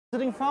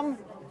Visiting from?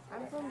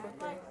 I'm from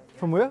Brooklyn.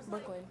 From where?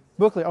 Brooklyn.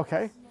 Berkeley,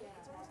 okay.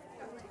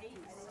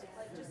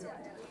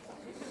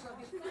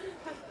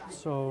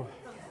 So,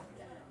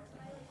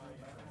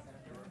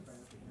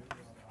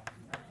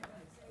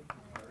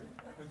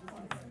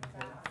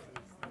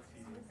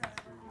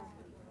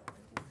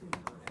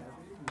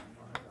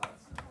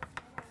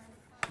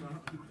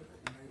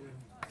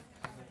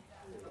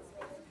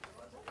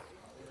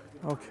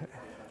 okay.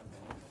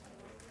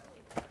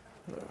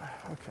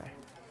 Okay.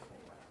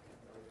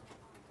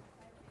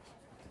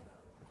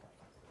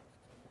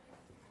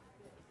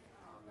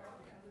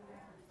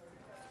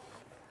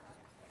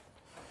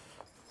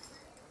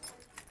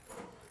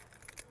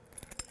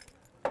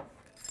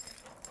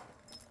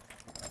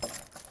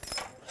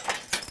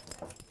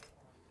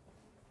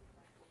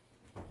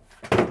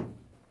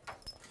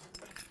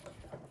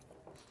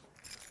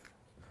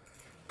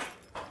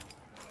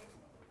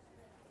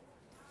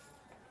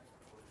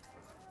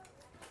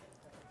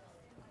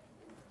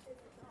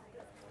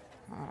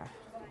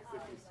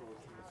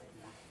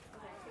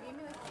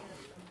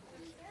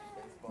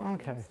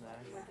 Okay,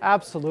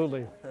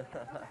 absolutely.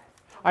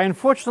 I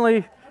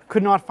unfortunately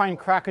could not find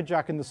Cracker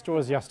Jack in the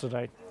stores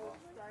yesterday.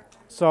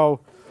 So,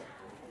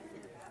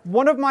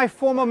 one of my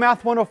former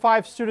Math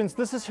 105 students,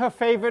 this is her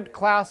favorite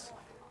class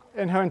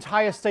in her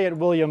entire stay at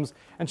Williams,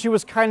 and she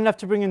was kind enough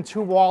to bring in 2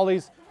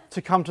 Wallies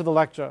to come to the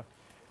lecture.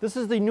 This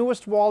is the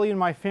newest Wally in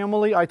my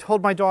family. I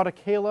told my daughter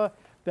Kayla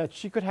that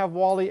she could have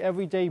Wally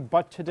every day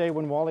but today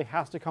when Wally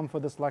has to come for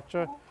this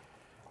lecture.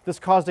 This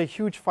caused a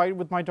huge fight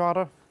with my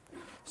daughter.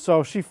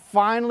 So she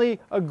finally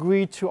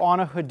agreed to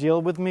honor her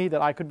deal with me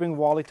that I could bring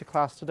Wally to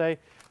class today,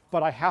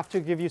 but I have to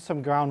give you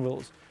some ground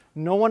rules.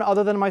 No one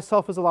other than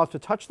myself is allowed to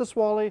touch this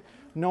Wally.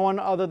 No one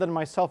other than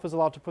myself is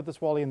allowed to put this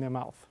Wally in their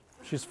mouth.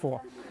 She's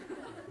 4.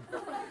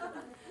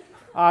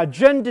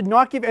 Jen did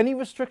not give any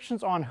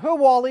restrictions on her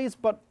Wallies,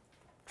 but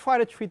try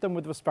to treat them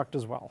with respect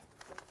as well.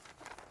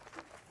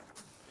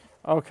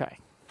 Okay.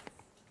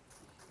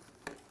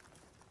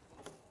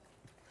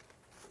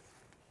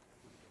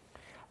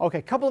 Okay,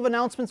 a couple of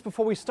announcements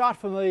before we start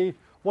from the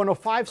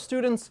 105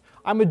 students.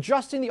 I'm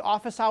adjusting the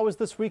office hours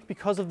this week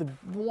because of the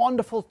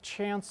wonderful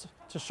chance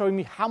to show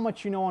me how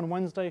much you know on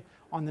Wednesday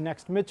on the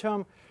next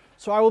midterm.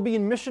 So I will be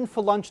in Mission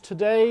for lunch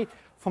today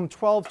from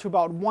 12 to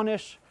about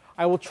 1-ish.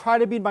 I will try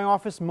to be in my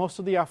office most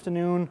of the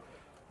afternoon.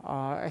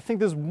 I think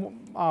there's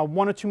 1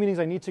 or 2 meetings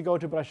I need to go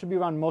to, but I should be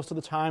around most of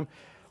the time.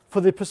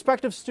 For the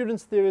prospective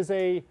students, there is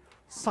a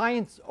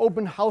science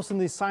open house in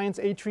the science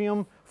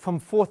atrium from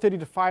 4:30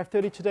 to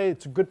 5:30 today.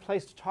 It's a good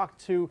place to talk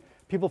to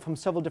people from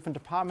several different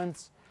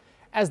departments.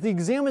 As the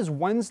exam is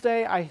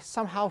Wednesday, I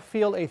somehow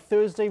feel a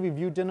Thursday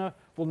review dinner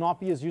will not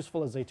be as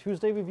useful as a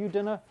Tuesday review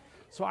dinner.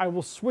 So I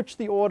will switch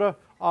the order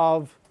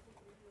of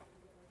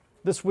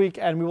this week,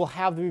 and we will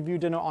have the review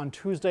dinner on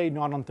Tuesday,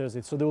 not on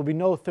Thursday. So there will be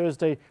no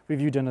Thursday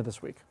review dinner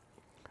this week.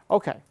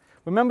 Okay,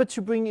 remember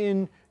to bring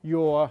in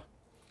your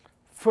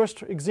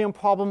first exam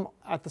problem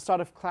at the start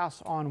of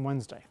class on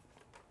Wednesday.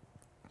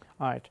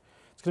 All right,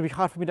 it's going to be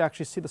hard for me to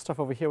actually see the stuff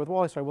over here with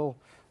Wally, so I will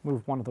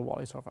move one of the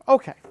Wallies over.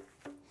 Okay,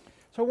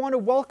 so I want to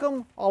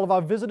welcome all of our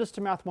visitors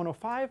to Math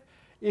 105.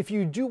 If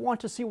you do want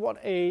to see what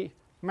a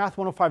Math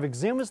 105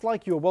 exam is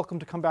like, you're welcome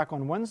to come back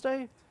on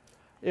Wednesday.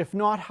 If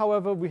not,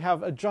 however, we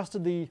have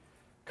adjusted the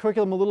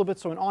curriculum a little bit,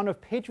 so in honor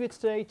of Patriots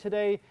Day,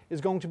 today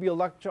is going to be a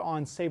lecture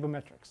on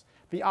sabermetrics,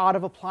 the art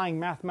of applying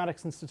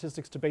mathematics and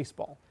statistics to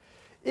baseball.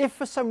 If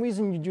for some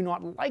reason you do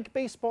not like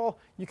baseball,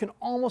 you can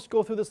almost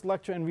go through this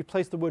lecture and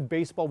replace the word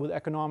baseball with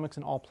economics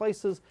in all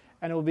places,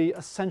 and it will be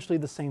essentially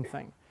the same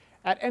thing.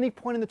 At any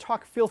point in the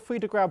talk, feel free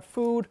to grab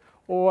food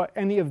or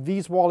any of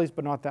these Wallies,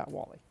 but not that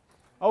Wally.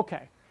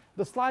 Okay,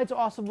 the slides are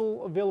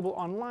also available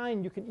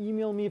online. You can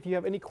email me if you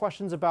have any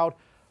questions about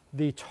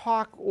the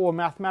talk or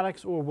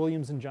mathematics or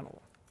Williams in general.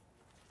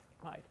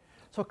 All right,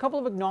 so a couple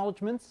of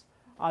acknowledgments.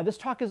 This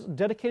talk is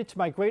dedicated to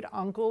my great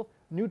uncle,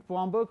 Newt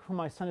Bromberg, who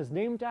my son is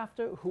named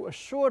after, who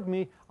assured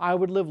me I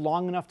would live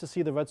long enough to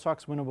see the Red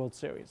Sox win a World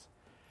Series.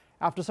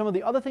 After some of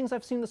the other things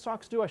I've seen the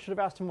Sox do, I should have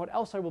asked him what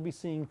else I will be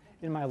seeing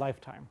in my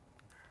lifetime.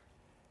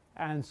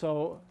 And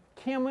so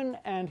Cameron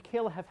and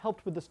Kayla have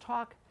helped with this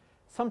talk.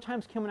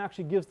 Sometimes Cameron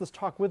actually gives this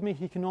talk with me.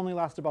 He can only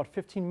last about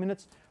 15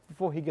 minutes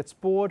before he gets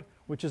bored,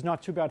 which is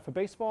not too bad for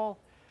baseball.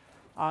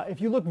 If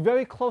you look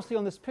very closely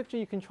on this picture,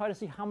 you can try to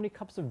see how many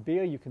cups of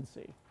beer you can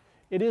see.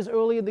 It is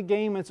early in the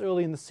game, it's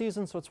early in the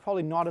season, so it's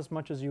probably not as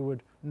much as you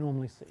would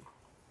normally see.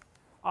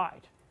 All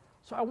right,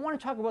 so I want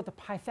to talk about the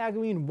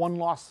Pythagorean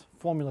one-loss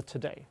formula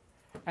today.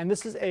 And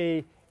this is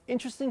an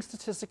interesting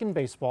statistic in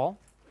baseball,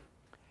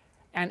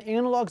 and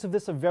analogs of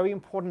this are very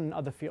important in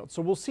other fields.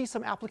 So we'll see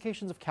some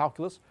applications of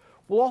calculus.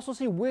 We'll also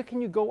see where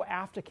can you go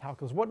after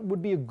calculus, what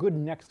would be a good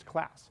next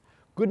class.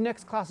 Good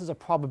next class is a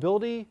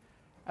probability,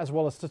 as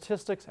well as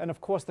statistics, and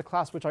of course the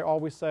class which I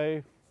always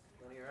say,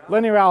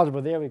 linear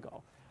algebra, there we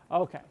go.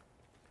 Okay.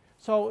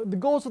 So the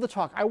goals of the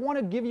talk, I want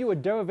to give you a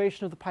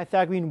derivation of the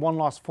Pythagorean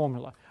one-loss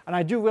formula. And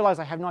I do realize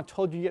I have not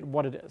told you yet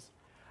what it is.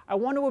 I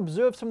want to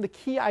observe some of the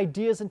key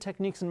ideas and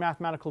techniques in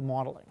mathematical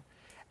modeling.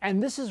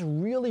 And this is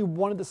really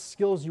one of the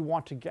skills you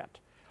want to get.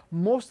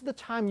 most of the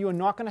time you are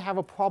not going to have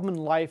a problem in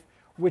life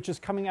which is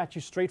coming at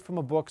you straight from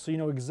a book, so you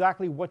know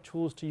exactly what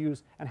tools to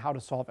use and how to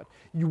solve it.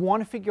 You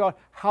want to figure out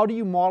how do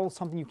you model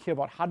something you care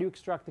about, how do you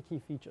extract the key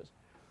features.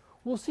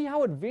 We'll see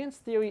how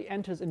advanced theory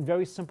enters in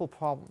very simple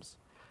problems.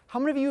 How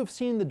many of you have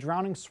seen the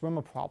drowning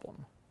swimmer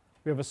problem?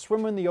 We have a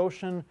swimmer in the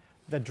ocean,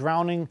 they're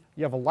drowning,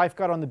 you have a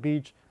lifeguard on the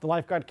beach, the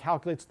lifeguard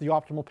calculates the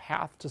optimal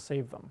path to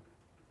save them.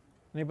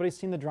 Anybody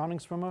seen the drowning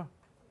swimmer?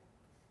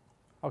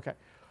 Okay.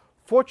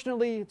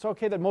 Fortunately, it's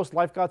okay that most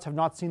lifeguards have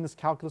not seen this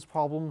calculus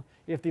problem.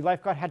 If the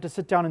lifeguard had to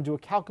sit down and do a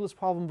calculus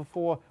problem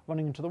before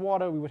running into the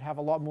water, we would have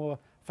a lot more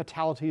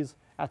fatalities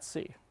at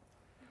sea.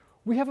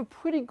 We have a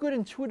pretty good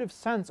intuitive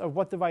sense of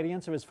what the right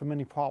answer is for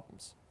many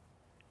problems.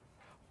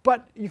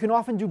 But you can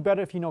often do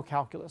better if you know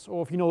calculus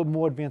or if you know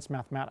more advanced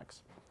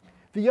mathematics.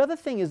 The other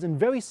thing is, in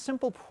very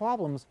simple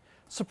problems,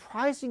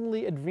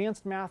 surprisingly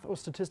advanced math or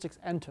statistics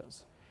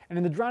enters. And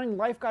in the drowning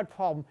lifeguard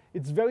problem,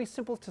 it's very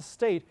simple to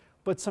state,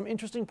 but some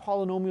interesting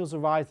polynomials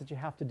arise that you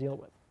have to deal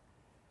with.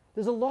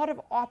 There's a lot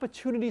of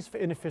opportunities for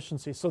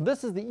inefficiency, so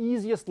this is the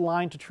easiest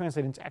line to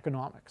translate into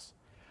economics.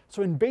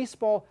 So in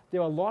baseball,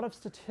 there are a lot of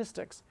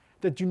statistics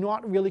that do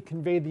not really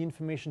convey the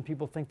information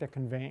people think they're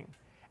conveying.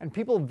 And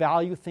people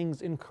value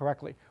things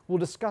incorrectly. We'll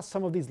discuss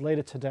some of these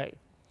later today.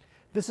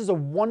 This is a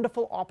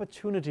wonderful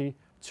opportunity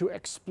to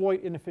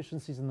exploit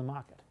inefficiencies in the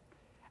market.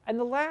 And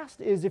the last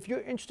is, if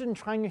you're interested in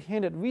trying your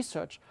hand at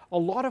research, a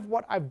lot of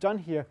what I've done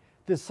here,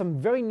 there's some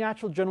very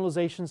natural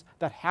generalizations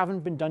that haven't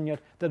been done yet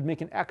that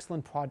make an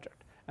excellent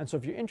project. And so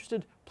if you're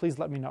interested, please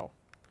let me know.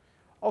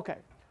 Okay,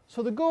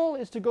 so the goal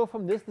is to go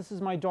from this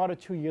is my daughter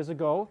 2 years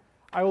ago.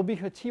 I will be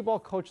her t-ball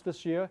coach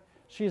this year.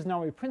 She is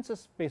now a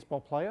princess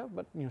baseball player,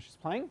 but she's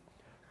playing,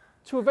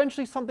 to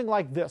eventually something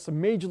like this, a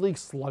major league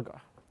slugger,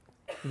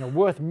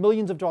 worth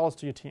millions of dollars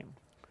to your team.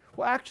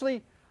 Well,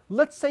 actually,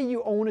 let's say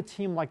you own a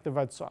team like the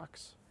Red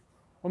Sox.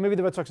 Or maybe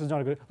the Red Sox is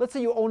not a good. Let's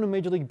say you own a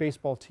Major League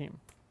Baseball team.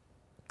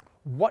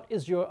 What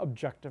is your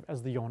objective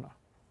as the owner?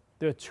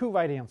 There are two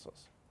right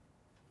answers.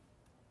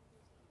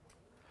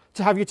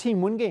 To have your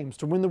team win games,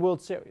 to win the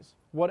World Series.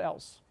 What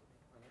else?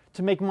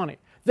 To make money.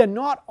 They're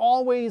not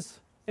always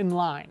in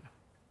line.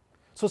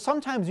 So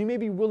sometimes you may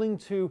be willing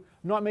to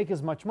not make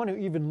as much money or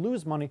even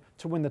lose money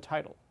to win the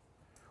title.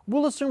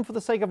 We'll assume for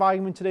the sake of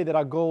argument today that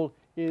our goal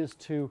is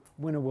to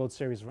win a World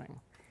Series ring.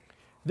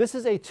 This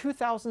is a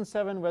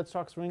 2007 Red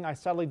Sox ring. I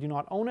sadly do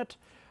not own it.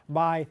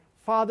 My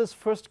father's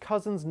first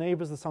cousin's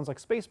neighbors, this sounds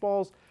like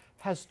Spaceballs,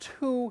 has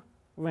 2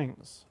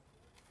 rings.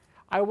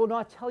 I will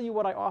not tell you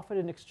what I offered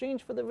in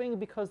exchange for the ring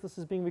because this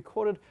is being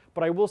recorded,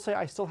 but I will say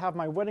I still have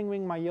my wedding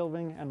ring, my Yale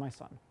ring, and my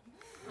son.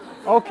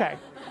 Okay,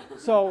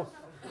 so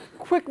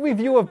quick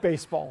review of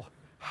baseball.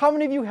 How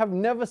many of you have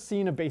never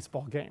seen a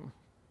baseball game?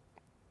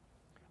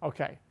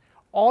 Okay,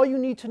 all you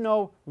need to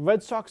know,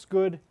 Red Sox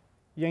good,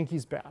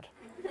 Yankees bad.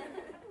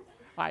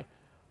 All right.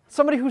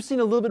 Somebody who's seen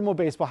a little bit more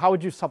baseball, how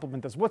would you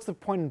supplement this? What's the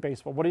point in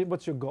baseball?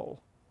 What's your goal?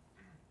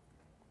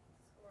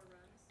 Score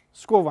runs.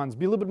 Score runs.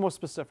 Be a little bit more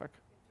specific.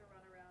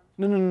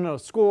 To run around. No.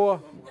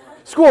 Score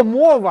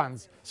more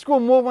runs. Score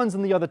more runs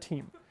than the other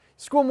team.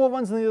 Score more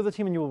runs than the other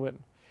team and you will win.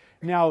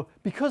 Now,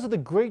 because of the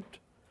great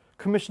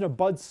Commissioner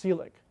Bud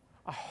Selig,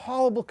 a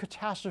horrible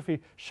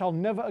catastrophe shall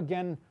never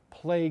again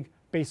plague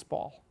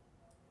baseball.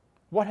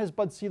 What has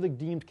Bud Selig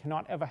deemed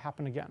cannot ever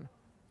happen again?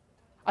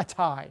 A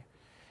tie.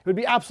 It would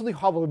be absolutely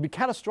horrible. It would be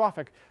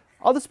catastrophic.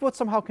 Other sports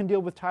somehow can deal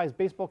with ties.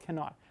 Baseball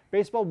cannot.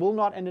 Baseball will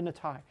not end in a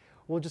tie.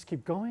 We'll just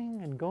keep going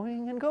and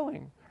going and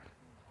going.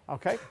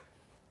 Okay?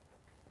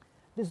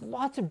 There's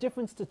lots of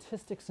different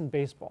statistics in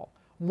baseball.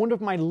 One of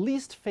my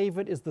least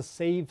favorite is the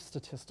save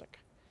statistic.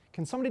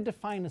 Can somebody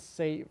define a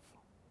save?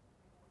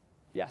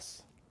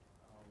 Yes?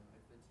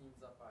 If the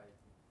team's up by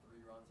 3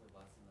 runs or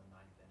less in the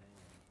 9th inning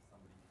and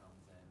somebody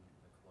comes in,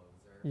 the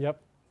closer,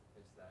 Yep.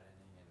 pitch that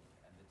inning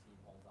and the team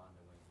holds on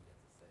to win, he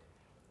gets a save.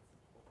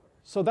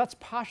 So that's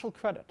partial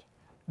credit.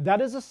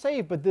 That is a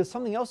save, but there's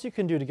something else you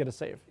can do to get a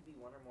save. It could be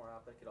 1 or more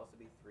out, but it could also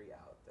be 3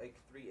 out, like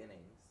 3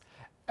 innings.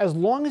 As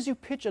long as you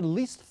pitch at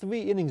least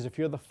 3 innings, if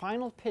you're the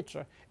final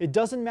pitcher, it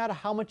doesn't matter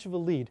how much of a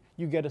lead,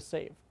 you get a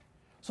save.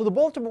 So the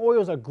Baltimore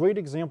Orioles are great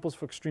examples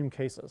for extreme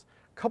cases.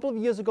 A couple of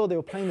years ago, they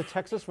were playing the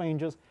Texas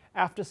Rangers.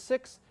 After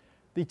 6,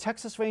 the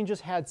Texas Rangers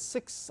had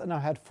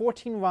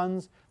 14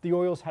 runs. The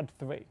Orioles had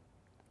 3.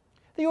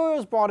 The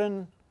Rangers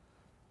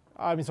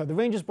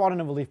brought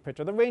in a relief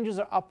pitcher. The Rangers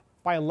are up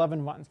by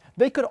 11 runs.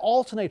 They could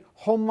alternate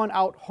home run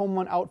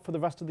out for the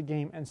rest of the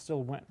game and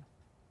still win.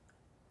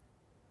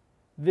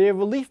 Their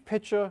relief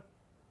pitcher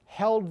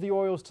held the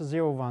Orioles to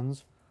 0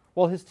 runs,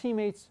 while his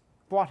teammates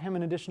brought him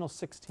an additional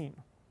 16.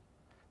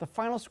 The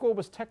final score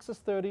was Texas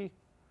 30,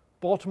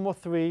 Baltimore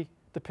 3.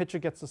 The pitcher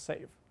gets a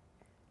save.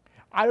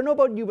 I don't know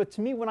about you, but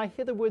to me, when I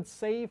hear the word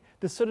save,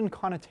 there's certain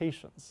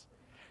connotations.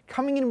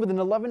 Coming in with an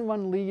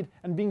 11-run lead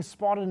and being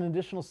spotted an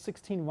additional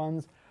 16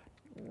 runs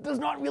does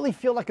not really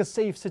feel like a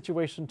save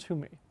situation to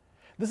me.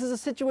 This is a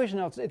situation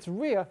now, it's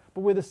rare,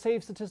 but where the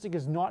save statistic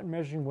is not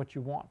measuring what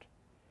you want.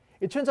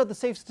 It turns out the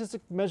save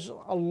statistic measures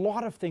a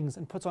lot of things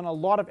and puts on a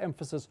lot of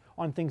emphasis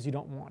on things you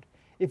don't want.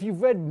 If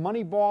you've read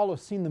Moneyball or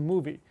seen the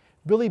movie,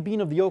 Billy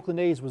Beane of the Oakland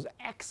A's was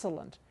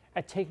excellent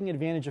at taking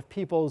advantage of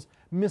people's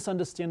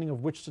misunderstanding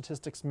of which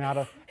statistics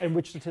matter and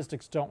which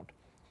statistics don't.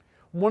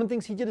 One of the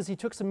things he did is he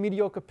took some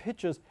mediocre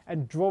pitchers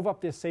and drove up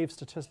their save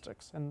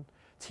statistics. And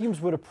teams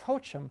would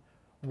approach him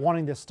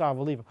wanting their star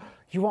reliever.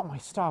 You want my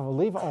star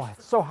reliever? Oh,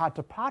 it's so hard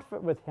to part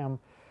with him.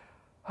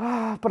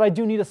 But I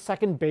do need a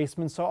second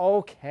baseman, so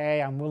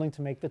okay, I'm willing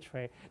to make the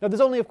trade. Now,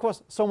 there's only, of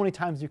course, so many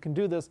times you can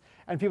do this,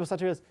 and people start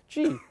to realize,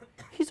 gee,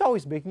 he's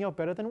always making out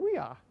better than we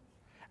are.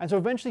 And so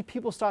eventually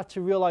people start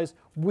to realize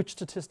which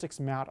statistics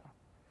matter.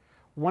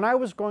 When I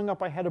was growing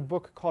up, I had a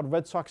book called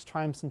Red Sox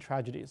Triumphs and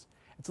Tragedies.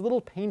 It's a little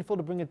painful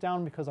to bring it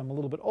down because I'm a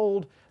little bit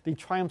old. The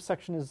triumph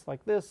section is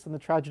like this, and the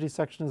tragedy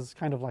section is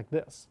kind of like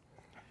this.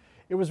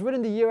 It was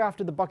written the year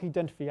after the Bucky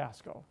Dent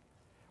fiasco.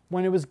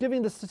 When it was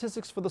giving the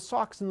statistics for the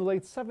Sox in the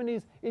late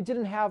 70s, it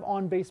didn't have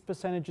on-base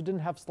percentage, it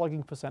didn't have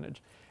slugging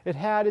percentage. It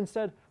had,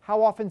 instead,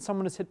 how often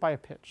someone is hit by a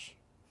pitch.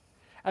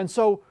 And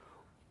so,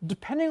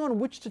 depending on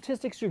which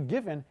statistics you're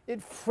given,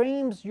 it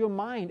frames your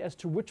mind as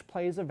to which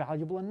plays are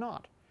valuable and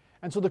not.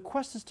 And so the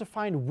quest is to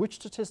find which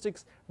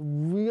statistics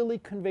really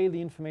convey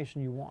the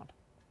information you want.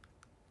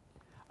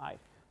 All right,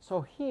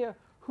 so here,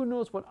 who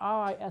knows what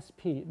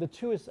RISP, the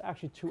 2 is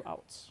actually 2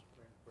 outs.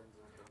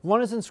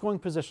 One is in scoring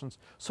positions.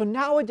 So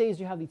nowadays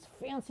you have these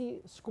fancy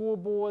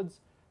scoreboards,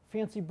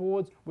 fancy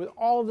boards with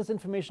all of this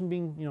information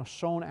being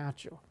shown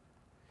at you.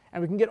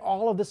 And we can get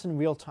all of this in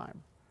real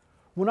time.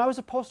 When I was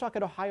a postdoc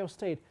at Ohio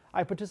State,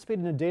 I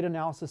participated in a data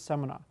analysis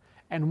seminar.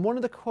 And one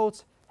of the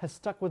quotes has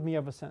stuck with me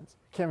ever since.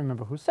 Can't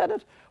remember who said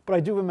it, but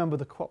I do remember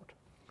the quote.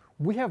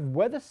 We have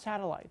weather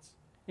satellites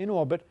in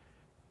orbit,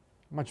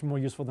 much more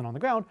useful than on the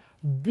ground,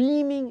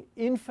 beaming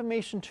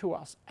information to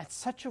us at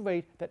such a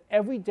rate that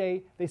every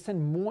day they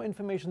send more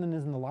information than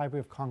is in the Library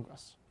of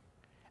Congress.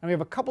 And we have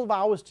a couple of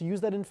hours to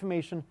use that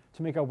information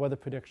to make our weather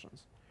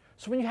predictions.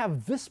 So when you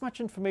have this much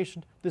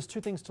information, there's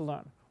 2 things to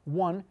learn.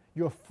 1,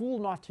 you're a fool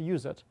not to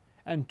use it.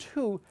 And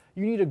 2,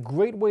 you need a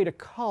great way to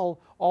cull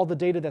all the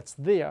data that's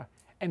there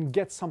and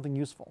get something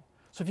useful.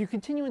 So if you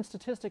continue in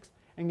statistics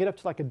and get up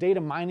to like a data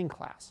mining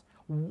class,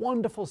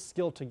 wonderful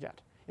skill to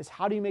get is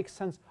how do you make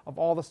sense of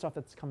all the stuff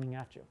that's coming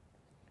at you.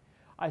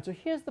 All right, so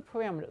here's the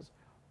parameters.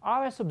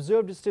 RS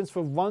observed stands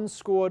for runs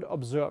scored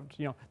observed.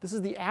 This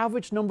is the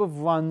average number of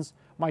runs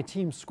my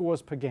team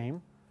scores per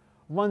game.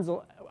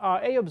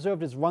 A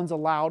observed is runs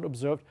allowed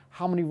observed,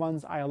 how many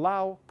runs I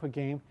allow per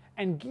game.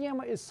 And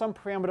gamma is some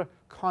parameter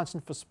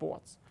constant for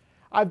sports.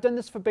 I've done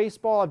this for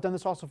baseball, I've done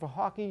this also for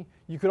hockey.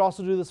 You could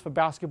also do this for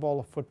basketball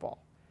or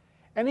football.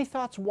 Any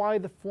thoughts why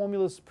the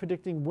formulas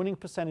predicting winning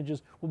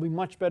percentages will be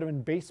much better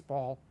in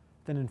baseball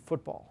than in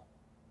football?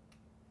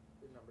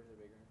 The numbers are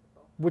bigger in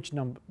football. Which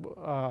number?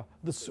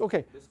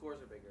 Okay. The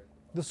scores are bigger in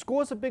football. The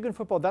scores are bigger in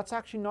football. That's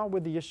actually not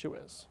where the issue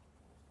is.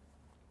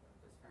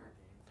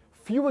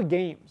 Fewer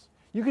games.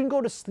 You can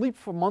go to sleep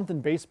for a month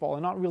in baseball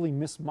and not really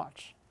miss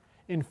much.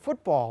 In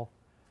football,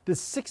 there's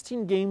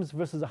 16 games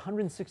versus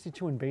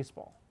 162 in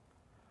baseball.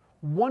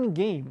 1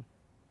 game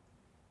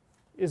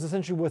is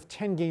essentially worth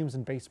 10 games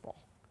in baseball.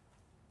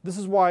 This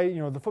is why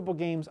the football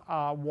games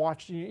are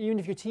watched. Even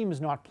if your team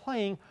is not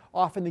playing,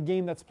 often the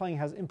game that's playing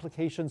has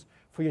implications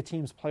for your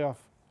team's playoff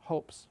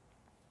hopes.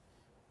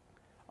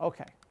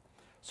 Okay,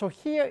 so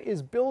here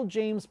is Bill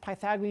James'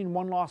 Pythagorean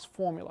one-loss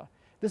formula.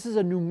 This is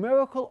a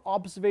numerical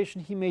observation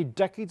he made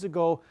decades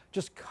ago,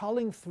 just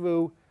culling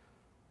through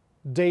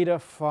data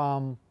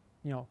from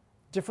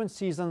different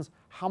seasons,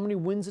 how many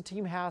wins a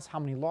team has, how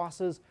many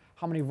losses,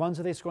 how many runs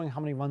are they scoring, how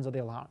many runs are they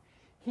allowing.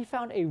 He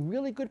found a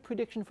really good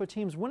prediction for a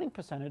team's winning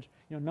percentage,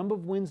 number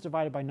of wins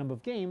divided by number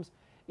of games,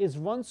 is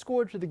runs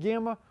scored to the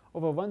gamma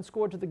over runs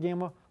scored to the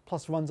gamma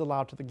plus runs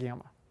allowed to the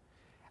gamma.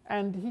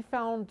 And he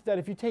found that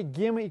if you take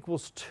gamma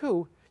equals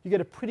 2, you get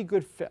a pretty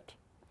good fit.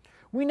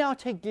 We now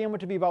take gamma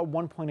to be about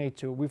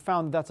 1.82. We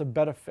found that's a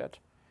better fit.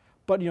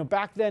 But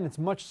back then it's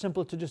much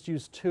simpler to just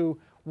use 2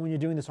 when you're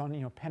doing this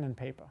on pen and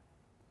paper.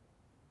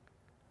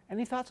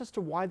 Any thoughts as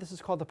to why this is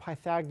called the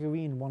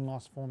Pythagorean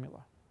one-loss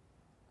formula?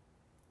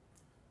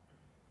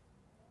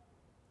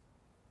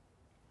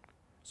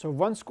 So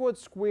runs scored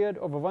squared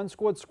over runs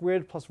scored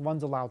squared plus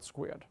runs allowed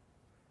squared.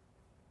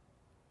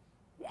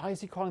 Why is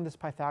he calling this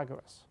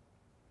Pythagoras?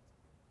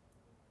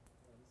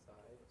 One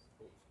side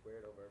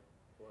squared over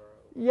 4.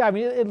 Yeah, I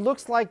mean, it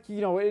looks like,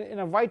 in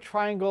a right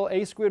triangle,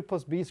 a squared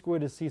plus b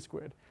squared is c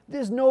squared.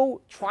 There's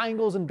no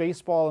triangles in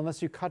baseball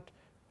unless you cut,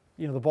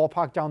 the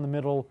ballpark down the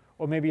middle,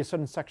 or maybe a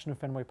certain section of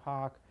Fenway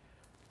Park.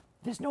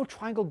 There's no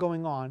triangle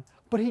going on,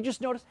 but he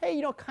just noticed, hey,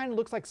 it kind of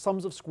looks like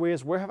sums of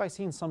squares. Where have I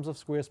seen sums of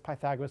squares?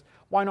 Pythagoras.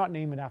 Why not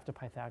name it after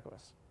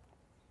Pythagoras?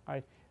 All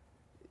right.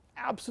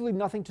 Absolutely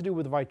nothing to do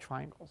with right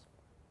triangles,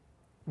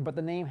 but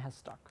the name has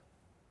stuck.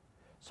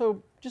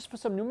 So just for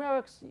some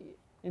numerics,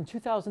 in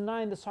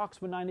 2009, the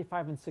Sox were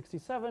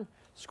 95-67,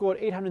 scored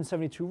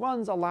 872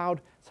 runs,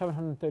 allowed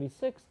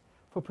 736,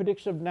 for a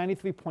prediction of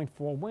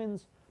 93.4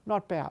 wins.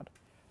 Not bad.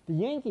 The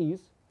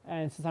Yankees,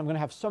 and since I'm going to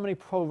have so many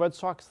pro-Red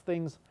Sox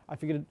things, I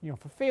figured,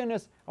 for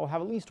fairness, I will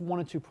have at least 1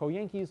 or 2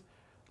 pro-Yankees.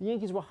 The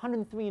Yankees were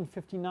 103 and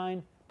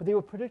 59, but they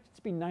were predicted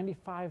to be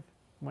 95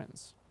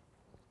 wins.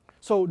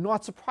 So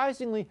not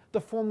surprisingly,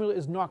 the formula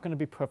is not going to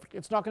be perfect.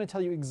 It's not going to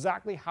tell you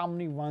exactly how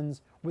many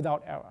runs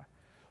without error.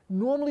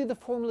 Normally the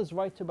formula is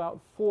right to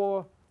about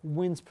 4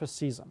 wins per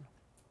season.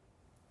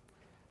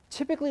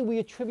 Typically we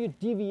attribute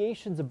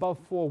deviations above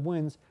 4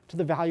 wins to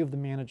the value of the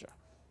manager.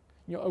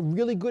 You know, a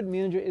really good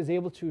manager is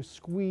able to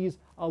squeeze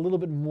a little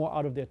bit more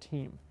out of their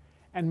team.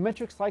 And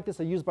metrics like this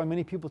are used by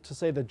many people to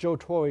say that Joe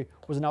Torre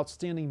was an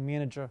outstanding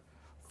manager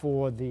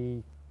for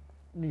the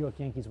New York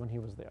Yankees when he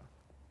was there.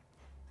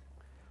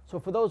 So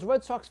for those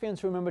Red Sox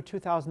fans who remember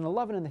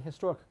 2011 and the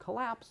historic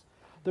collapse,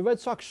 the Red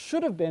Sox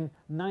should have been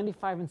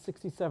 95 and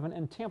 67,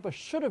 and Tampa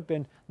should have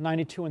been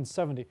 92 and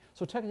 70.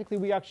 So technically,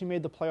 we actually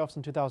made the playoffs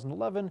in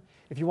 2011.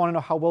 If you want to know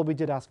how well we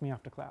did, ask me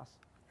after class.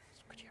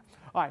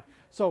 All right.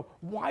 So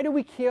why do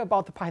we care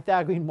about the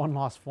Pythagorean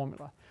one-loss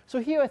formula? So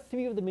here are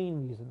 3 of the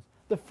main reasons.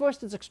 The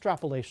first is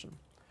extrapolation.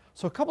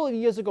 So a couple of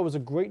years ago was a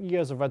great year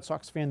as a Red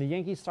Sox fan. The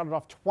Yankees started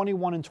off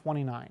 21 and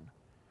 29.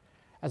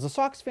 As a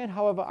Sox fan,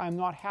 however, I'm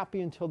not happy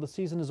until the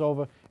season is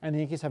over and the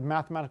Yankees have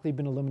mathematically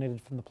been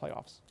eliminated from the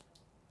playoffs.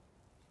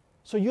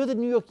 So you're the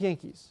New York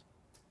Yankees.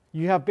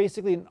 You have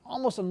basically an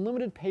almost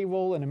unlimited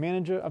payroll and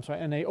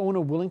and an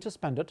owner willing to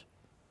spend it,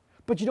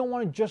 but you don't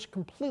want to just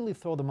completely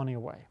throw the money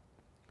away.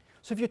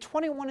 So if you're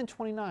 21 and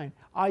 29,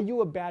 are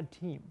you a bad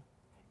team?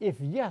 If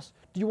yes,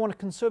 do you want to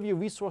conserve your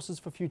resources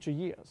for future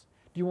years?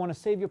 Do you want to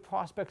save your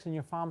prospects in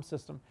your farm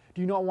system?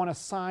 Do you not want to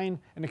sign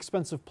an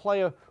expensive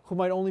player who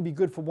might only be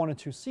good for 1 or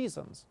 2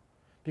 seasons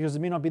because it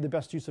may not be the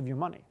best use of your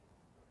money?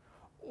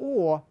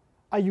 Or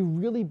are you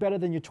really better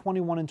than your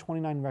 21 and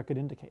 29 record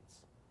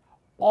indicates?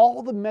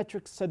 All the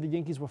metrics said the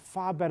Yankees were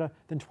far better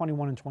than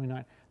 21 and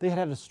 29. They had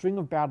had a string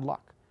of bad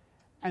luck,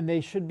 and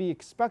they should be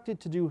expected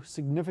to do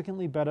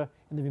significantly better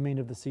in the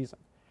remainder of the season.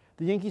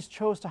 The Yankees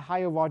chose to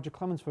hire Roger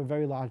Clemens for a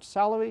very large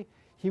salary.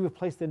 He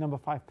replaced their number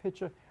 5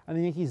 pitcher, and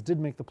the Yankees did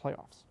make the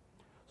playoffs.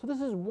 So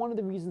this is one of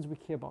the reasons we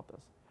care about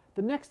this.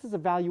 The next is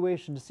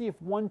evaluation, to see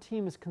if one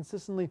team is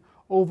consistently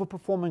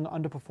overperforming or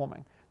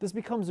underperforming. This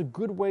becomes a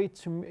good way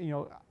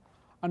to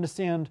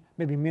understand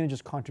maybe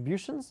managers'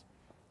 contributions.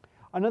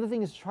 Another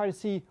thing is to try to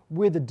see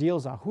where the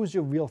deals are. Who's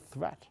your real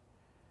threat?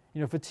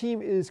 If a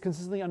team is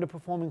consistently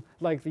underperforming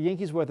like the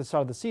Yankees were at the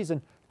start of the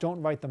season,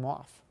 don't write them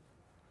off.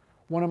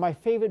 One of my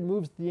favorite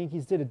moves the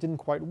Yankees did, it didn't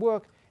quite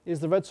work, is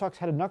the Red Sox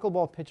had a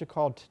knuckleball pitcher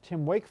called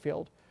Tim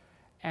Wakefield,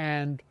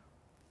 and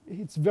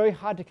it's very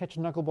hard to catch a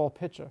knuckleball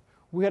pitcher.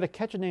 We had a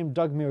catcher named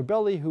Doug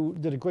Mirabelli who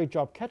did a great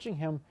job catching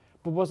him,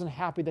 but wasn't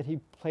happy that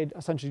he played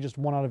essentially just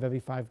 1 out of every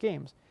 5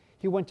 games.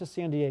 He went to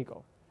San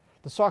Diego.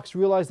 The Sox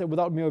realized that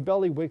without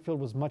Mirabelli,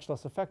 Wakefield was much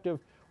less effective.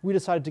 We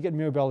decided to get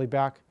Mirabelli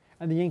back,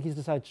 and the Yankees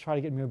decided to try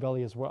to get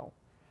Mirabelli as well.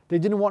 They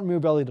didn't want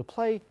Mirabelli to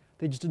play,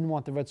 they just didn't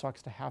want the Red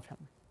Sox to have him.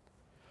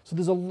 So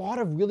there's a lot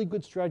of really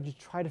good strategies to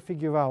try to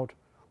figure out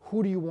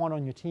who do you want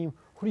on your team,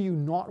 who do you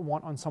not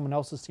want on someone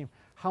else's team,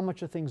 how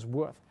much are things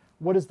worth,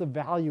 what is the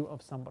value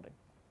of somebody.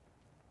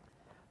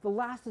 The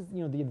last is,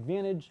 the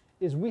advantage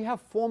is we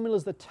have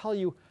formulas that tell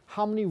you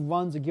how many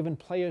runs a given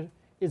player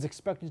is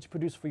expected to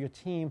produce for your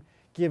team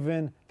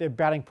given their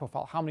batting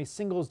profile, how many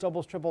singles,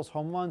 doubles, triples,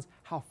 home runs,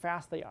 how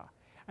fast they are.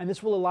 And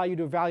this will allow you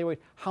to evaluate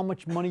how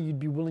much money you'd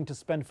be willing to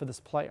spend for this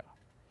player.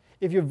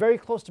 If you're very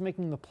close to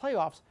making the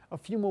playoffs, a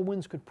few more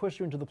wins could push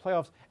you into the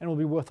playoffs and will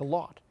be worth a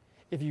lot.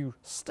 If you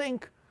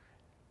stink,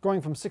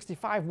 going from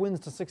 65 wins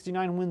to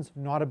 69 wins,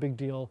 not a big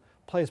deal.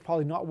 Play is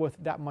probably not worth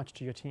that much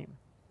to your team.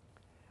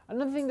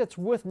 Another thing that's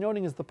worth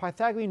noting is the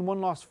Pythagorean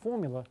one-loss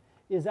formula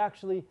is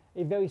actually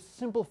a very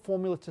simple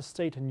formula to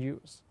state and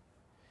use.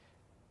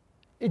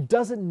 It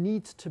doesn't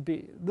need to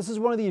be. This is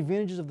one of the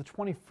advantages of the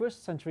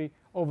 21st century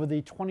over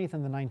the 20th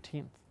and the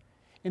 19th.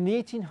 In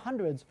the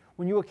 1800s,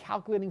 when you were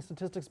calculating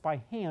statistics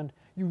by hand,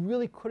 you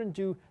really couldn't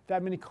do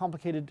that many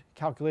complicated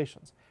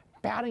calculations.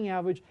 Batting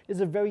average is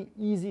a very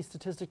easy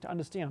statistic to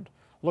understand.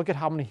 Look at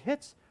how many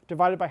hits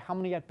divided by how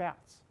many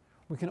at-bats.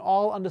 We can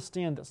all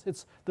understand this.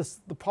 It's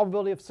the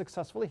probability of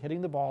successfully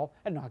hitting the ball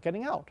and not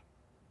getting out.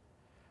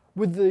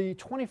 With the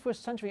 21st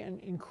century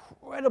and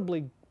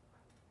incredibly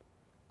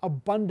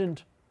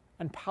abundant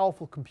and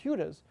powerful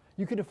computers,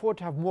 you can afford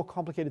to have more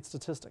complicated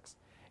statistics.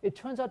 It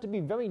turns out to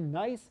be very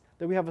nice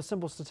that we have a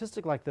simple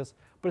statistic like this,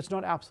 but it's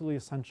not absolutely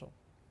essential.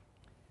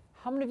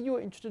 How many of you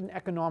are interested in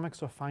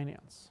economics or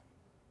finance?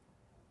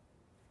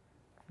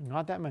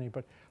 Not that many,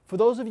 but for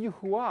those of you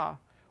who are,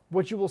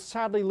 what you will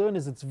sadly learn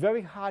is it's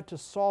very hard to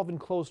solve in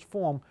closed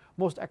form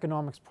most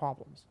economics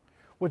problems.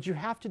 What you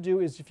have to do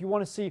is, if you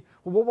want to see,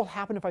 well, what will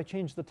happen if I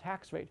change the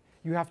tax rate,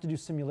 you have to do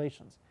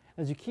simulations.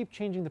 As you keep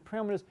changing the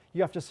parameters,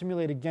 you have to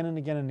simulate again and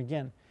again and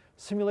again.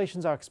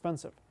 Simulations are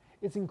expensive.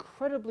 It's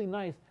incredibly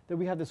nice that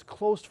we have this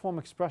closed form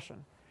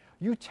expression.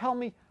 You tell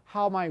me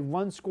how my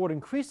run scored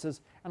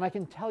increases, and I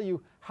can tell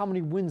you how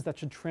many wins that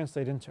should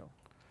translate into.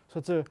 So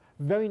it's a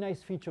very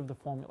nice feature of the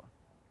formula.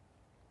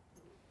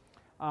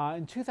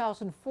 In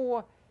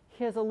 2004,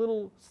 here's a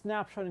little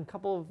snapshot in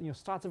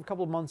starts of a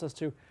couple of months as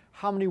to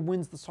how many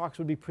wins the Sox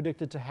would be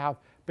predicted to have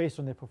based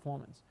on their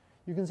performance.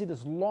 you can see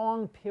this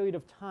long period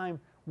of time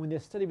when they're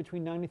steady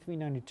between 93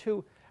 and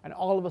 92, and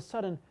all of a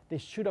sudden they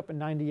shoot up at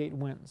 98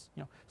 wins.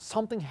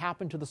 Something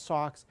happened to the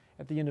Sox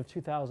at the end of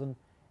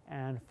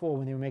 2004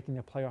 when they were making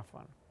their playoff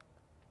run.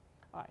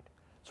 All right.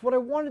 So what I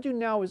want to do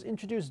now is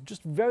introduce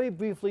just very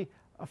briefly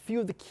a few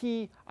of the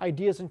key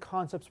ideas and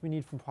concepts we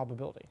need from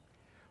probability.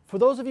 For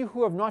those of you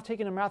who have not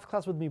taken a math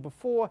class with me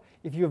before,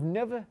 if you have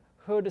never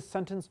heard a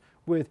sentence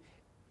with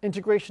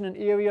integration and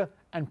area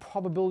and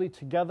probability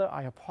together,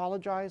 I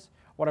apologize.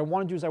 What I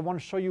want to do is I want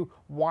to show you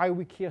why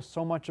we care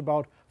so much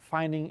about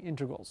finding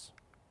integrals.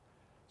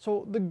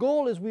 So the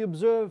goal is we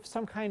observe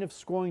some kind of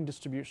scoring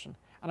distribution,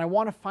 and I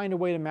want to find a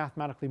way to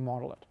mathematically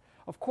model it.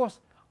 Of course,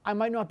 I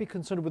might not be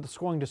concerned with the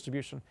scoring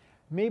distribution.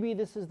 Maybe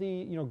this is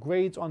the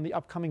grades on the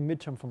upcoming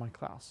midterm for my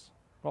class.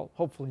 Well,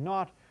 hopefully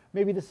not.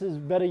 Maybe this is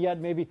better yet,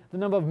 maybe the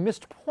number of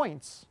missed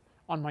points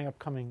on my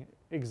upcoming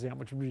exam,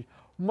 which would be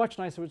much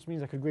nicer, which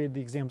means I could grade the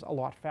exams a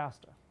lot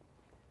faster.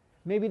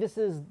 Maybe this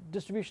is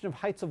distribution of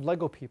heights of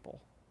Lego people.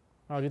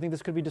 Oh, do you think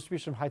this could be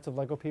distribution of heights of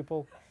Lego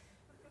people?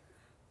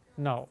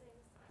 No.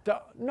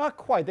 Not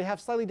quite. They have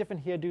slightly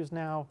different hairdos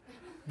now,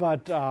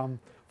 but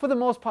for the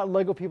most part,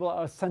 Lego people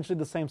are essentially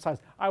the same size.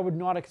 I would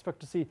not expect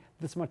to see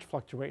this much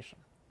fluctuation.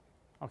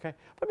 Okay?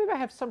 But maybe I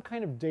have some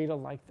kind of data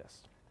like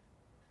this.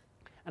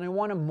 And I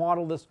want to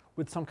model this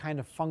with some kind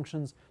of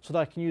functions so that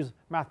I can use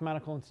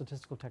mathematical and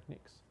statistical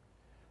techniques.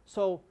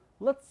 So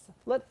let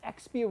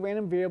x be a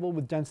random variable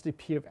with density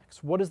p of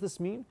x. What does this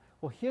mean?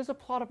 Well, here's a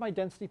plot of my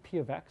density p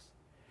of x.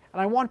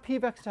 And I want p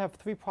of x to have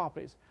three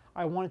properties.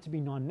 I want it to be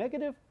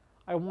non-negative.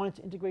 I want it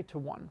to integrate to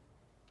 1.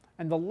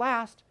 And the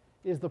last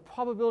is the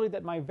probability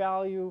that my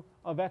value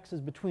of x is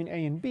between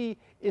a and b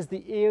is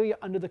the area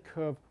under the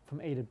curve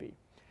from a to b.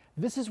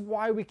 This is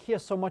why we care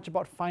so much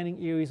about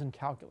finding areas in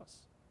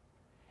calculus.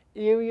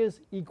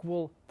 Areas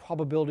equal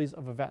probabilities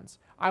of events.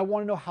 I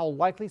want to know how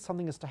likely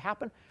something is to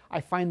happen.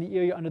 I find the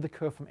area under the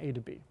curve from a to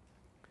b.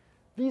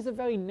 These are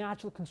very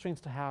natural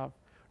constraints to have.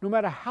 No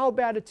matter how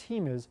bad a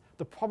team is,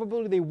 the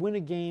probability they win a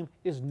game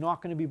is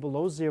not going to be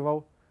below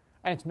 0,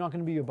 and it's not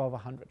going to be above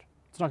 100.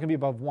 It's not going to be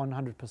above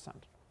 100%.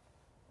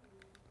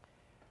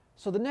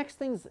 So the next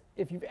thing is,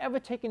 if you've ever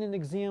taken an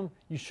exam,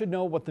 you should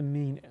know what the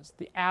mean is,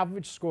 the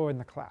average score in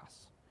the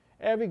class.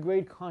 Every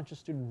grade-conscious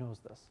student knows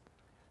this.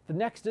 The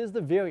next is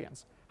the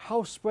variance.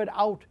 How spread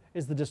out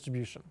is the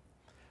distribution?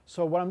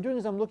 So what I'm doing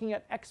is I'm looking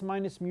at x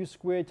minus mu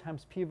squared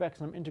times p of x,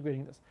 and I'm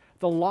integrating this.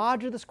 The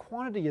larger this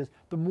quantity is,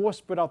 the more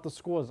spread out the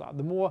scores are,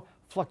 the more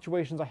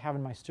fluctuations I have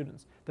in my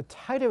students. The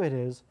tighter it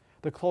is,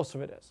 the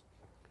closer it is.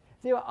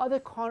 There are other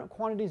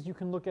quantities you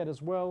can look at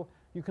as well.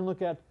 You can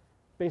look at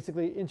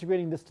basically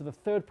integrating this to the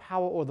third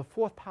power or the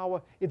fourth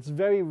power. It's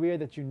very rare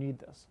that you need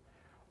this.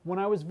 When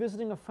I was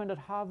visiting a friend at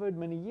Harvard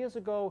many years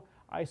ago,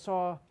 I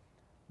saw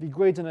the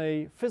grades in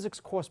a physics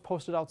course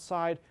posted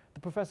outside.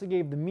 The professor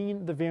gave the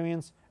mean, the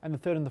variance, and the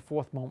third and the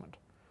fourth moment,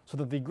 so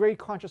that the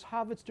grade-conscious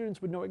Harvard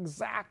students would know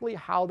exactly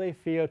how they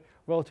fared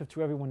relative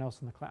to everyone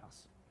else in the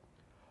class.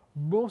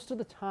 Most of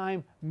the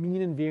time,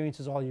 mean and variance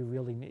is all you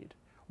really need.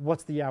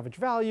 What's the average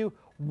value?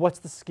 What's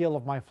the scale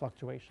of my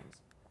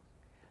fluctuations?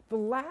 The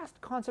last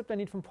concept I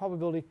need from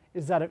probability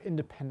is that of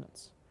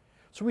independence.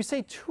 So we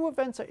say two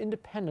events are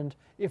independent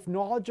if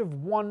knowledge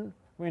of one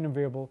random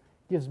variable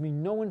gives me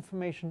no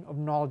information of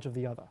knowledge of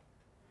the other.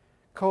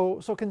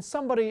 So can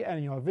somebody,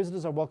 and our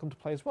visitors are welcome to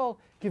play as well,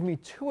 give me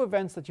two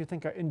events that you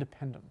think are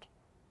independent,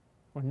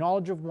 where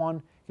knowledge of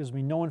one gives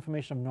me no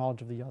information of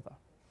knowledge of the other?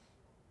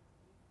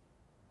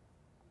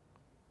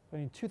 I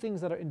need two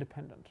things that are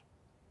independent.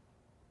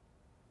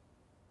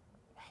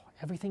 Wow,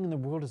 everything in the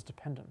world is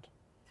dependent.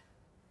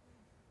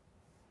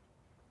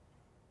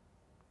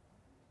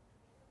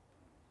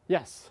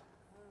 Yes?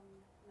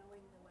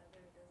 Knowing the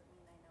weather doesn't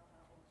mean I know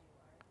how old you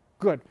are.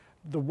 Good.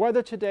 The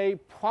weather today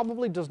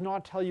probably does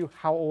not tell you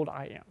how old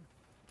I am,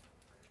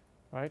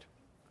 right?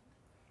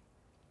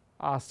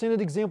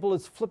 Standard example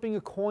is flipping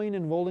a coin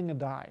and rolling a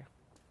die.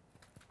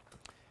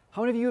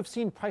 How many of you have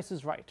seen Price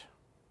is Right?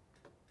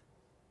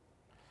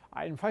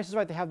 In Price is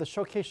Right, they have the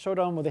showcase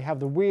showdown where they have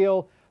the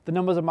wheel. The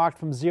numbers are marked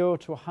from 0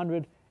 to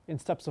 100 in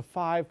steps of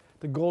 5.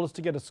 The goal is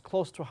to get as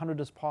close to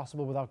 100 as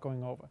possible without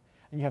going over.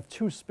 And you have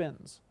two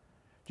spins.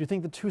 Do you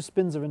think the two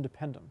spins are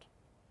independent?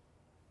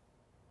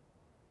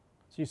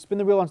 So you spin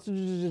the wheel once, then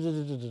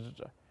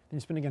you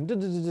spin again.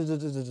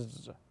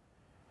 So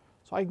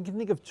I can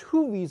think of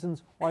two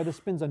reasons why the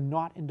spins are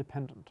not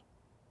independent.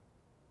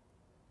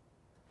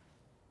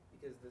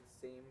 Because the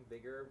same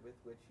vigor with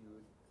which you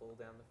would pull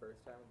down the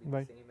first time would be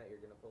Right. the same that you're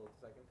going to pull the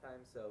second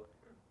time. So,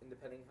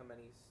 depending how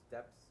many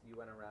steps you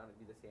went around, it'd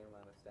be the same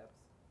amount of steps.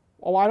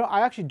 Oh, I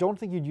actually don't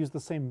think you'd use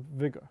the same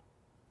vigor.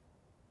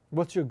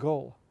 What's your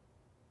goal?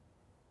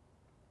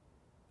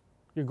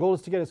 Your goal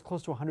is to get as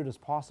close to 100 as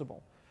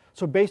possible.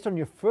 So based on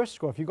your first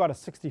score, if you got a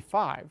 65,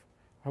 I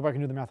hope I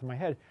can do the math in my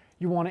head,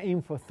 you want to aim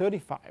for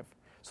 35.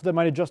 So that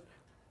might adjust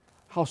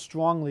how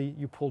strongly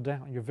you pull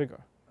down, your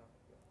vigor.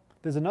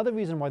 There's another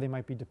reason why they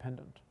might be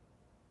dependent.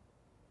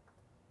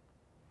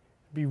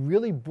 It'd be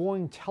really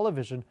boring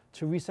television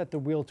to reset the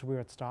wheel to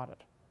where it started.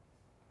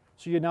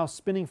 So you're now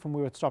spinning from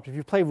where it stopped. If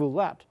you play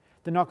roulette,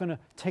 they're not going to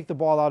take the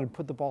ball out and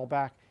put the ball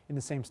back in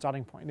the same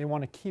starting point. They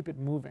want to keep it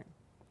moving.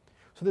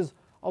 So there's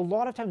a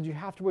lot of times you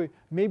have to worry,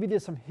 maybe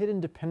there's some hidden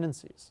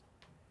dependencies.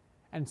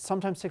 And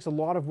sometimes it takes a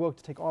lot of work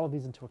to take all of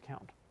these into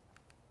account.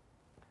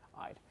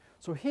 All right.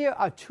 So here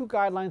are two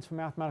guidelines for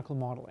mathematical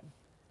modeling.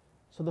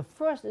 So the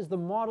first is the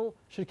model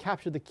should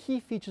capture the key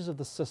features of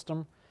the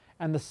system,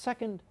 and the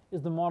second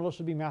is the model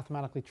should be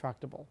mathematically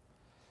tractable.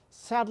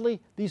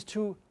 Sadly, these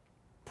two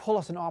pull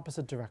us in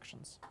opposite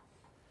directions.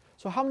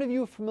 So how many of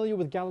you are familiar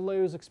with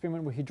Galileo's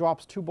experiment where he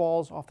drops two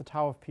balls off the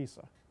Tower of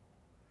Pisa?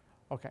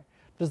 Okay.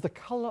 Does the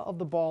color of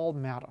the ball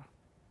matter?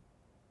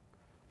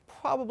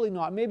 Probably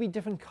not. Maybe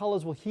different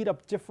colors will heat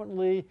up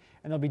differently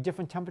and there'll be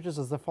different temperatures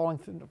as they're falling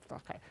through.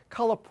 Okay.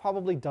 Color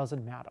probably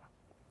doesn't matter.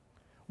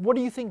 What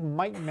do you think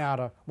might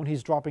matter when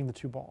he's dropping the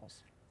two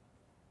balls?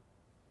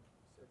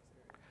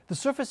 The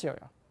surface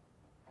area.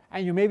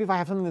 And maybe if I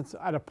have something that's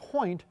at a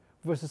point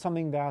versus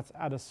something that's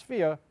at a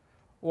sphere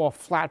or a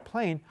flat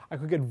plane, I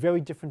could get very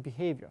different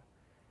behavior.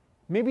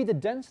 Maybe the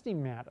density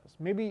matters.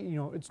 Maybe,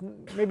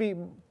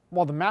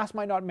 while the mass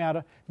might not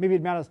matter, maybe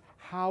it matters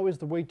how is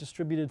the weight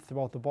distributed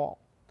throughout the ball.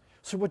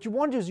 So what you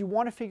want to do is you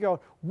want to figure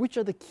out which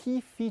are the key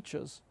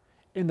features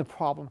in the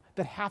problem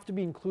that have to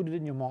be included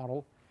in your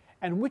model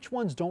and which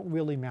ones don't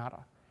really matter.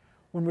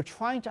 When we're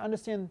trying to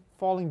understand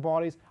falling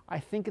bodies, I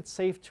think it's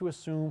safe to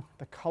assume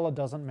the color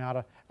doesn't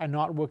matter and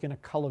not work in a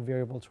color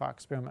variable to our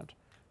experiment.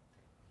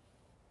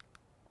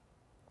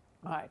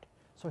 All right,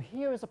 so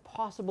here is a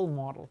possible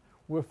model.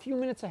 We're a few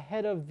minutes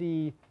ahead of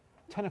the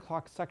 10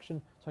 o'clock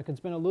section, so I can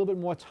spend a little bit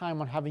more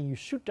time on having you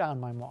shoot down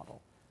my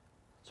model.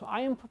 So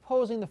I am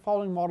proposing the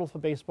following model for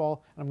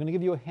baseball, and I'm going to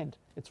give you a hint.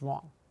 It's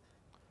wrong.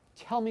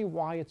 Tell me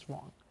why it's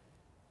wrong.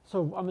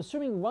 So I'm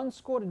assuming runs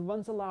scored and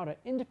runs allowed are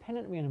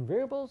independent random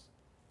variables,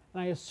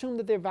 and I assume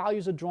that their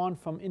values are drawn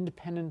from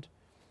independent,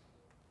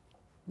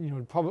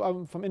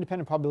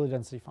 probability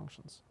density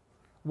functions.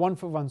 One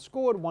for runs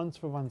scored, one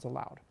for runs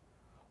allowed.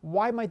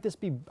 Why might this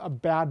be a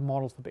bad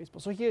model for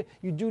baseball? So here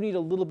you do need a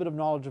little bit of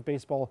knowledge of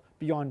baseball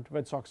beyond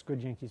Red Sox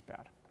good, Yankees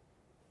bad.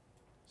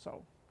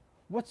 So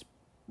what's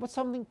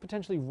something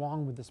potentially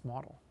wrong with this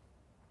model?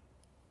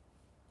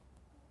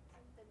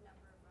 The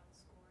number of runs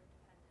scored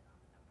dependent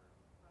on the number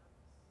of runs.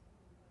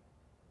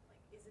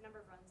 Like, is the number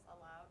of runs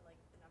allowed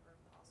like the number of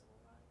possible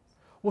runs?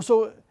 Well,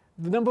 so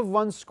the number of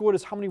runs scored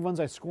is how many runs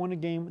I score in a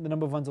game, and the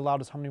number of runs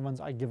allowed is how many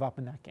runs I give up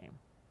in that game.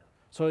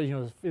 So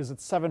is it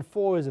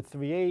 7-4? Is it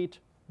 3-8?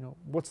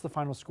 What's the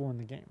final score in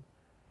the game?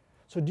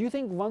 So do you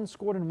think runs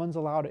scored and runs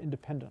allowed are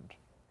independent?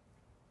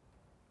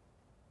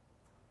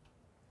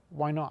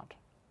 Why not?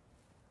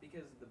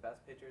 Because the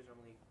best pitchers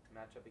normally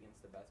match up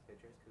against the best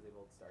pitchers because they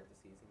both start the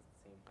season at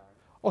the same time.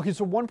 Okay,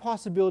 so one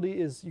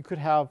possibility is you could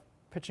have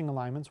pitching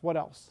alignments. What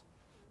else?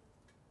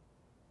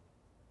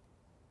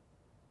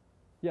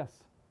 Yes?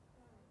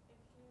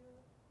 if you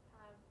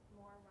have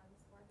more runs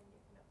scored, then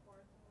you can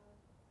afford to have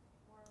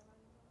more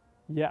runs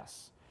allowed.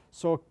 Yes.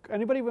 So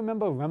anybody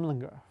remember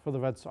Remlinger for the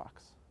Red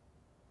Sox?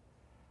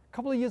 A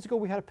couple of years ago,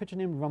 we had a pitcher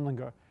named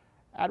Remlinger.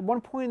 At one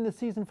point in the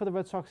season for the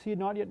Red Sox, he had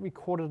not yet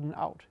recorded an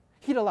out.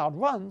 He'd allowed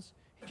runs,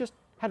 he just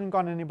hadn't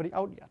gotten anybody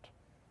out yet.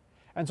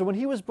 And so when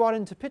he was brought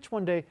in to pitch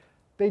one day,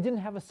 they didn't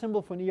have a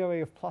symbol for an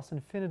ERA of plus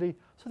infinity,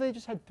 so they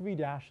just had 3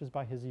 dashes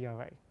by his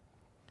ERA.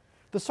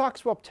 The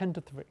Sox were up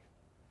 10-3.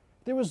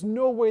 There was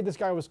no way this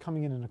guy was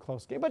coming in a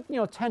close game. But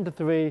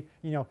 10-3,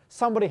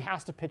 somebody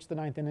has to pitch the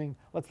 9th inning.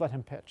 Let's let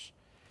him pitch.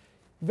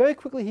 Very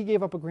quickly, he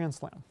gave up a grand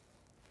slam.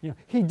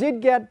 He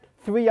did get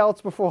 3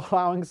 outs before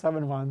allowing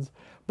 7 runs,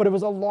 but it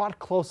was a lot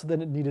closer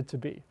than it needed to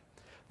be.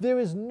 There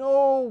is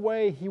no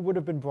way he would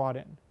have been brought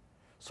in.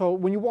 So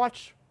when you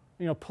watch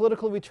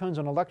political returns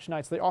on election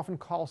nights, they often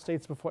call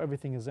states before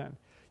everything is in.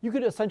 You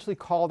could essentially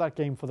call that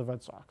game for the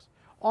Red Sox.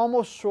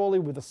 Almost surely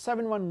with a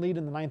 7-run lead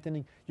in the 9th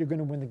inning, you're going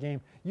to win the game.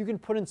 You can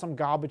put in some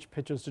garbage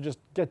pitches to just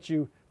get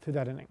you through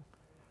that inning.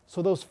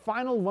 So those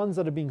final runs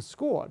that are being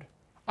scored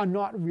are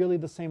not really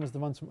the same as the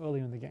runs from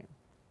earlier in the game.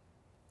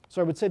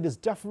 So I would say there's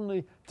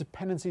definitely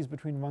dependencies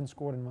between runs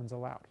scored and runs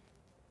allowed.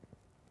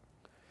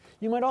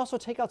 You might also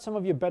take out some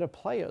of your better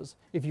players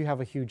if you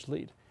have a huge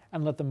lead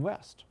and let them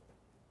rest.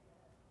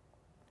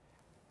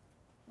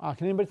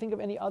 Can anybody think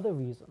of any other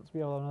reasons? We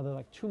have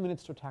another 2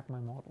 minutes to attack my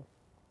model.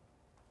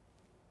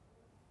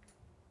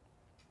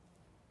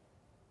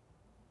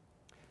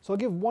 So I'll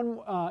give one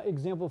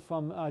example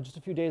from just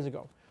a few days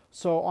ago.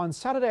 So on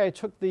Saturday, I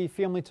took the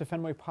family to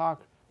Fenway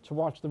Park to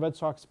watch the Red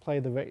Sox play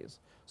the Rays.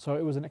 So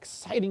it was an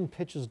exciting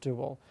pitchers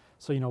duel.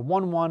 So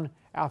 1-1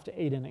 after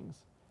 8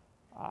 innings.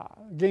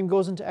 Game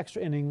goes into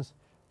extra innings.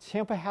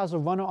 Tampa has a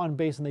runner on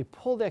base, and they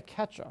pull their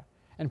catcher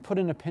and put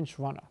in a pinch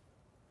runner.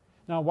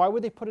 Now, why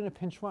would they put in a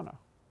pinch runner?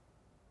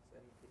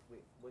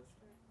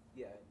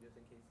 Just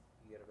in case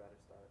you get a better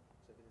start.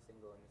 So if it's a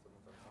single and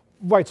someone's on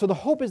second. Right, so the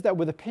hope is that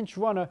with a pinch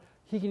runner,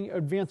 he can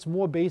advance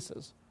more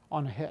bases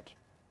on a hit.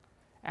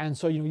 And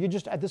so you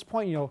just, at this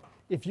point,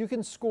 if you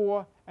can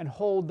score and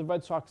hold the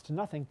Red Sox to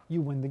nothing,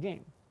 you win the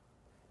game.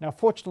 Now,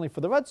 fortunately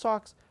for the Red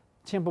Sox,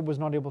 Tampa was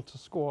not able to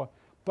score,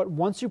 But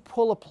once you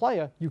pull a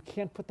player, you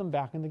can't put them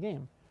back in the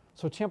game.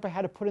 So Tampa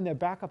had to put in their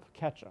backup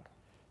catcher.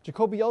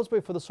 Jacoby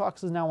Ellsbury for the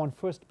Sox is now on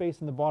first base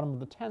in the bottom of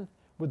the 10th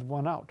with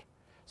 1 out.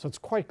 So it's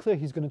quite clear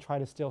he's going to try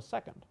to steal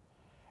second.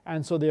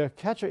 And so their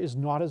catcher is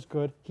not as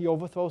good. He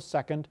overthrows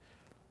second.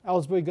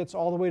 Ellsbury gets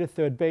all the way to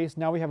third base.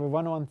 Now we have a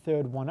runner on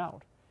third, 1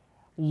 out.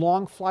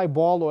 Long fly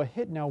ball or a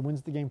hit now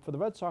wins the game for the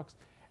Red Sox.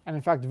 And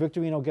in fact,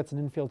 Victorino gets an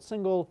infield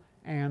single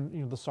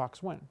and the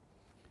Sox win.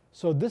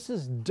 So this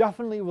is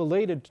definitely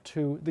related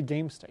to the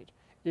game state,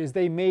 is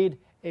they made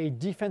a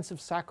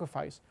defensive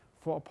sacrifice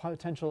for a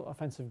potential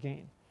offensive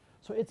gain.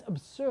 So it's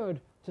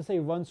absurd to say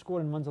runs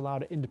scored and runs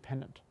allowed are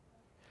independent.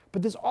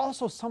 But there's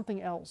also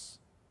something else.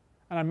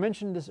 And I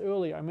mentioned this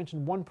earlier. I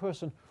mentioned one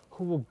person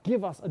who will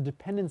give us a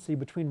dependency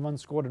between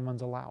runs scored and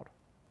runs allowed.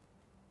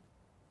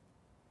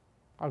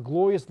 Our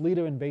glorious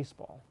leader in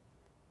baseball,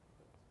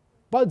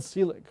 Bud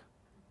Selig.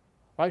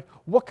 Right?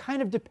 What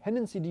kind of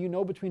dependency do you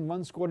know between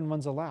runs scored and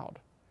runs allowed?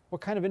 What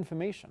kind of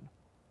information?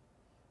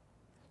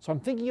 So I'm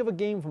thinking of a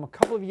game from a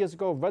couple of years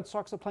ago. Red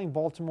Sox are playing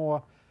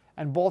Baltimore,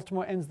 and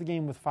Baltimore ends the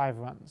game with 5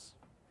 runs.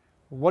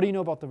 What do you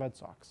know about the Red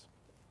Sox?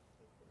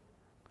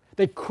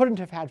 They couldn't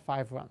have had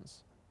 5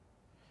 runs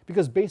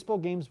because baseball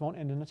games won't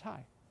end in a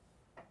tie.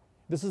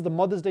 This is the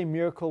Mother's Day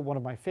Miracle, one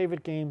of my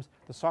favorite games.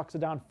 The Sox are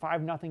down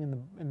 5-0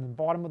 in the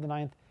bottom of the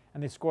 9th,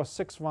 and they score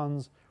 6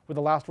 runs with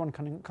the last one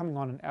coming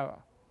on an error.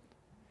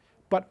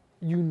 But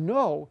you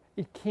know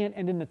it can't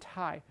end in a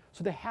tie,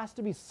 so there has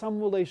to be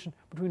some relation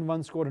between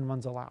runs scored and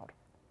runs allowed.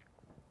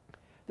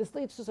 This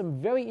leads to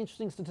some very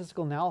interesting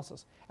statistical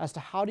analysis as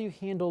to how do you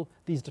handle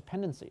these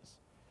dependencies.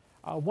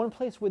 One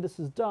place where this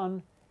is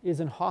done is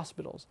in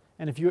hospitals,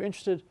 and if you're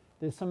interested,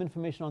 there's some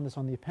information on this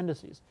on the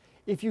appendices.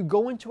 If you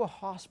go into a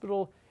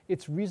hospital,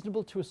 it's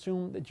reasonable to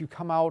assume that you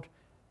come out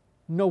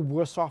no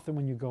worse off than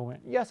when you go in.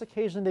 Yes,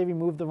 occasionally they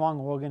remove the wrong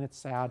organ, it's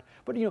sad.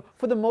 But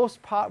for the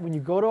most part, when you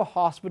go to a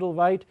hospital,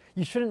 right,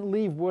 you shouldn't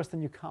leave worse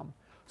than you come.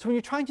 So when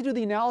you're trying to do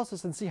the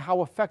analysis and see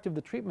how effective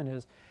the treatment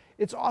is,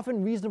 it's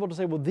often reasonable to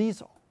say, well,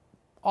 these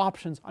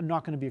options are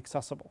not going to be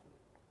accessible.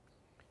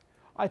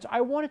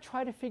 I want to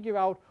try to figure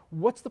out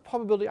what's the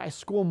probability I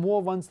score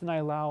more runs than I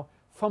allow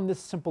from this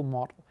simple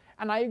model.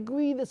 And I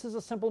agree this is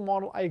a simple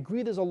model. I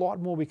agree there's a lot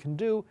more we can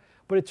do.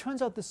 But it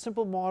turns out this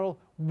simple model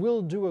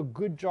will do a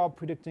good job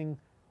predicting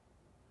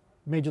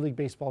Major League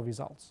Baseball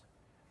results.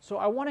 So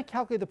I want to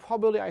calculate the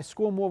probability I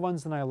score more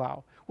runs than I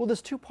allow. Well,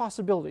 there's 2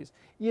 possibilities.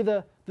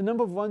 Either the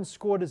number of runs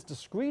scored is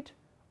discrete,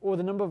 or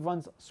the number of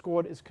runs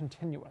scored is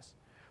continuous.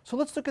 So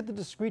let's look at the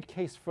discrete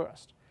case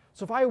first.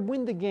 So if I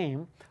win the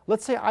game,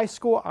 let's say I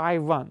score I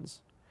runs,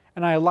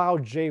 and I allow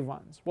J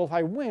runs. Well, if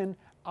I win,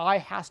 I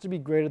has to be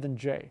greater than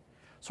J.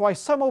 So I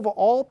sum over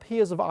all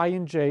pairs of I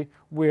and J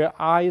where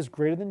I is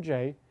greater than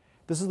J.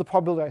 This is the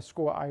probability I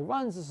score I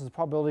runs. This is the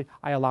probability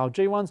I allow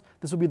J runs.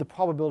 This will be the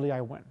probability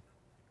I win.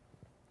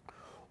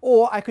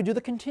 Or I could do the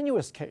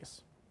continuous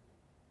case.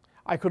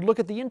 I could look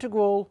at the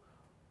integral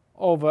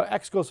over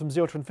x goes from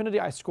 0 to infinity.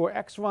 I score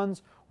x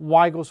runs.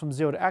 Y goes from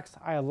 0 to x.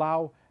 I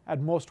allow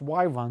at most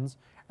y runs.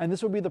 And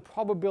this will be the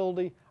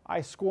probability I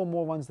score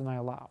more runs than I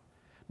allow.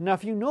 Now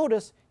if you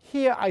notice,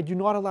 here I do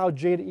not allow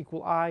J to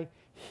equal I.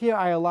 Here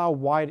I allow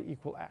y to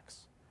equal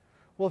x.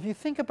 Well, if you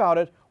think about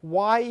it,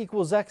 y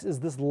equals x is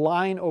this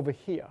line over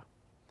here.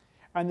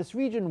 And this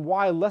region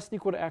y less than or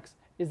equal to x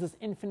is this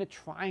infinite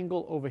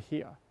triangle over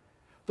here.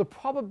 The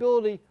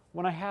probability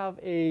when I have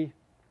a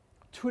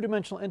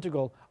 2-dimensional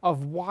integral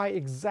of y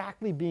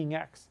exactly being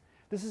x,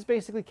 this is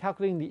basically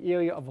calculating the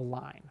area of a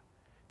line.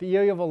 The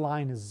area of a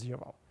line is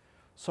 0.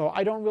 So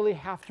I don't really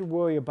have to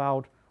worry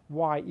about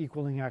y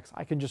equaling x.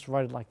 I can just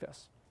write it like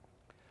this.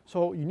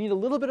 So you need a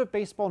little bit of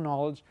baseball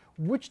knowledge.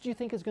 Which do you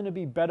think is going to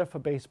be better for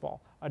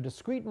baseball? A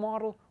discrete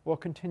model or a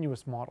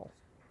continuous model?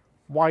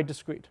 Why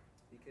discrete?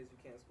 Because you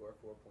can't score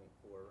 4.4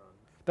 runs.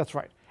 That's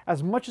right.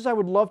 As much as I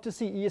would love to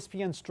see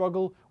ESPN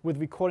struggle with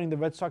recording the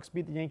Red Sox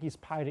beat the Yankees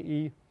pi to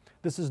E,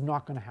 this is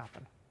not going to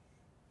happen.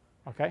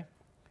 Okay?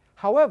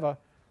 However,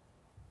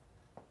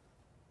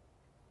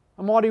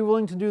 I'm already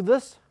willing to do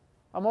this.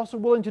 I'm also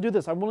willing to do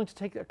this. I'm willing to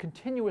take a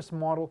continuous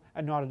model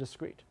and not a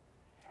discrete.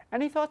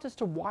 Any thoughts as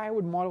to why I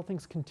would model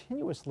things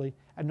continuously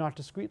and not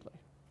discretely?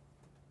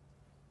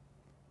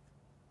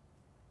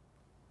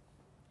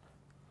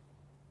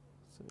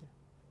 Let's see.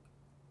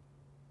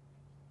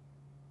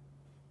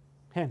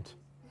 Hint.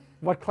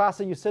 What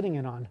class are you sitting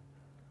in on?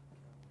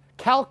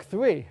 Calc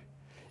 3.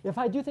 If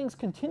I do things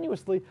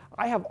continuously,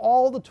 I have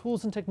all the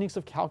tools and techniques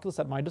of calculus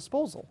at my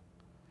disposal.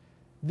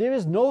 There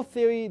is no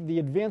theory, the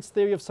advanced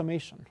theory of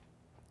summation.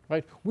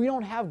 Right? We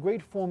don't have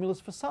great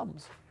formulas for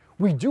sums.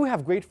 We do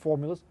have great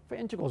formulas for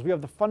integrals. We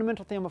have the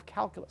fundamental theorem of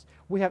calculus.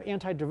 We have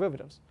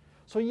antiderivatives.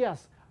 So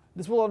yes,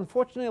 this will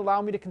unfortunately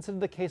allow me to consider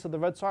the case of the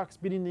Red Sox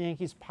beating the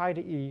Yankees pi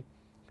to E,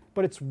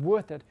 but it's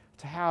worth it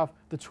to have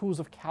the tools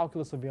of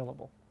calculus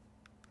available.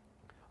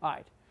 All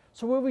right,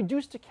 so we're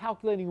reduced to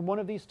calculating one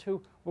of these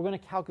two. We're going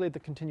to calculate the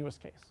continuous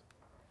case.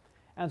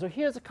 And so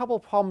here's a couple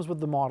of problems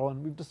with the model,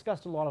 and we've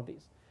discussed a lot of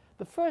these.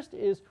 The first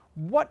is,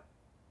 what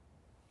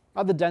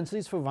are the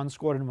densities for runs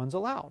scored and runs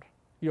allowed?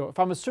 if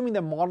I'm assuming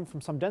they're modeled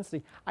from some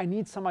density, I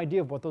need some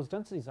idea of what those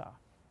densities are.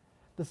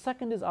 The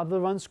second is, are the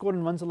runs scored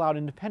and runs allowed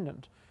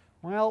independent?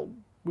 Well,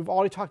 we've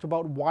already talked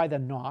about why they're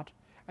not.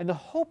 And the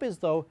hope is,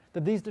 though,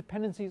 that these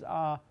dependencies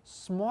are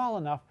small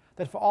enough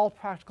that for all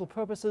practical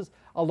purposes,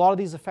 a lot of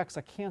these effects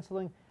are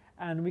canceling,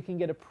 and we can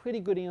get a pretty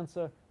good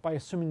answer by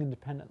assuming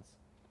independence.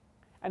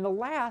 And the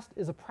last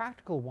is a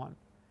practical one.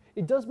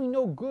 It does me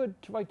no good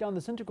to write down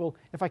this integral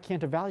if I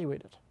can't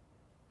evaluate it.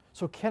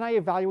 So can I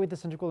evaluate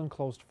this integral in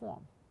closed form?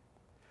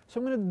 So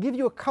I'm going to give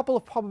you a couple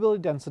of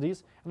probability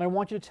densities, and I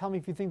want you to tell me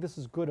if you think this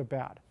is good or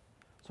bad.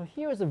 So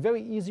here is a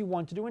very easy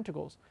one to do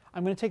integrals.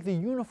 I'm going to take the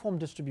uniform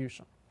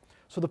distribution.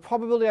 So the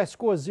probability I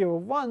score 0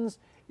 runs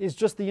is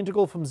just the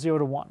integral from 0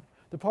 to 1.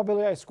 The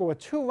probability I score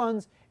 2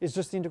 runs is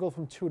just the integral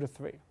from 2 to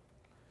 3.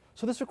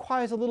 So this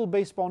requires a little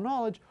baseball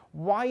knowledge.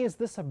 Why is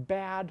this a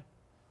bad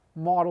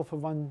model for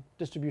run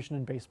distribution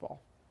in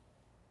baseball?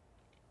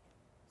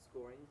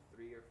 Scoring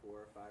 3 or 4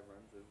 or 5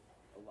 runs is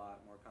a lot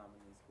more common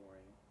than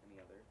scoring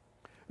any other.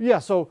 Yeah,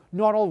 so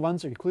not all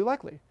runs are equally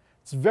likely.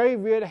 It's very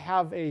rare to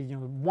have a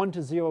 1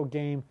 to 0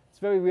 game. It's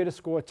very rare to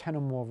score 10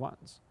 or more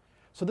runs.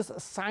 So this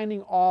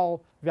assigning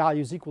all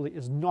values equally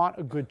is not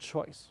a good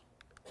choice.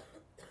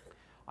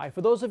 All right,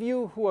 for those of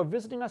you who are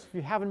visiting us, if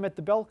you haven't met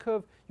the bell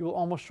curve, you will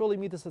almost surely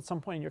meet this at some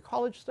point in your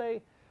college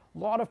stay. A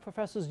lot of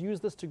professors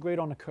use this to grade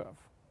on a curve.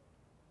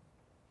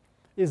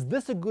 Is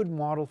this a good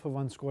model for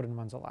runs scored and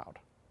runs allowed?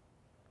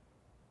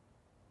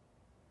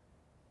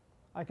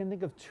 I can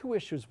think of 2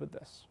 issues with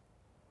this.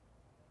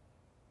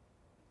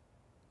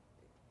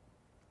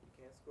 You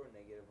can't score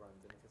negative runs,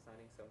 and it's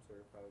assigning some sort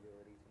of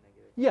probability to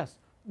negative. Yes,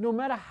 no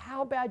matter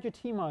how bad your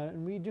team are,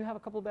 and we do have a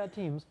couple of bad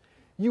teams,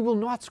 you will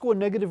not score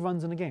negative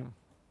runs in a game.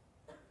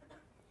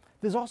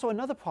 There's also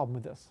another problem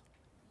with this.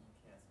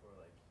 You can't score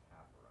like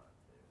half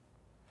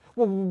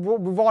a run too. Well,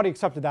 we've already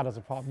accepted that as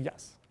a problem,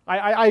 yes.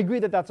 I agree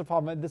that that's a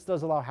problem. This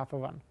does allow half a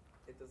run.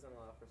 It doesn't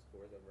allow for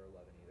scores over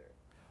 11 either.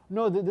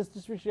 No, this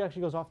distribution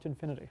actually goes off to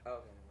infinity. Oh,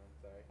 okay,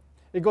 I'm sorry.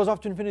 It goes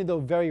off to infinity,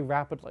 though, very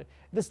rapidly.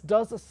 This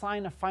does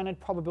assign a finite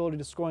probability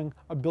to scoring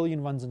 1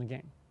 billion runs in a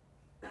game.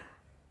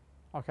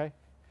 Okay?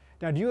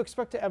 Now, do you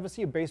expect to ever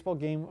see a baseball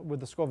game with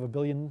the score of 1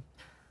 billion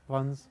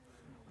runs?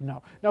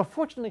 No. Now,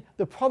 fortunately,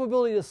 the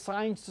probability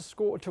assigned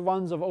to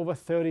runs of over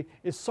 30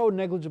 is so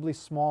negligibly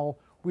small,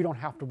 we don't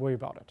have to worry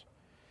about it.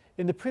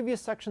 In the previous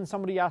section,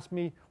 somebody asked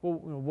me, well,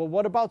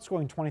 what about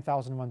scoring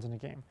 20,000 runs in a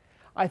game?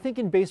 I think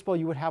in baseball,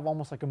 you would have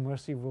almost like a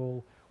mercy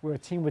rule where a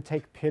team would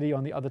take pity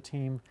on the other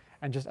team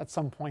and just at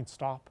some point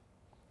stop.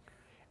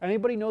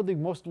 Anybody know the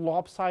most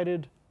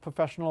lopsided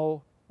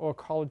professional or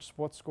college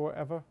sports score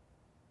ever?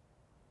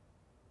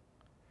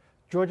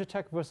 Georgia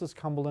Tech versus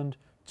Cumberland,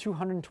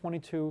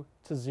 222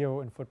 to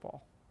 0 in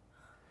football.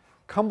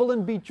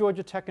 Cumberland beat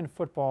Georgia Tech in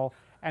football,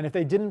 and if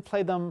they didn't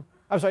play them,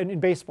 I'm sorry, in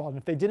baseball, and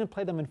if they didn't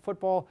play them in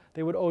football,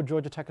 they would owe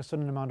Georgia Tech a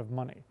certain amount of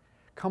money.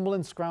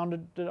 Cumberland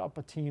scrounged up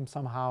a team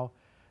somehow.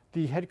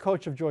 The head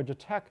coach of Georgia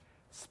Tech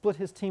split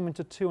his team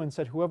into 2 and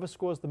said whoever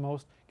scores the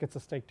most gets a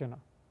steak dinner.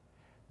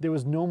 There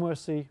was no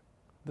mercy.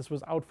 This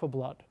was out for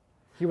blood.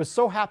 He was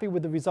so happy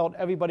with the result,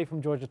 everybody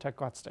from Georgia Tech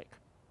got steak.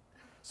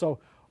 So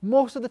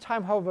most of the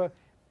time, however,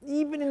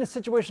 even in a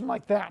situation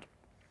like that,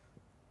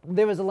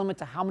 there is a limit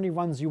to how many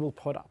runs you will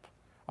put up.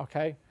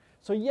 Okay?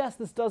 So yes,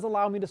 this does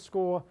allow me to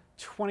score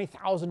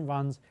 20,000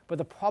 runs, but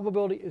the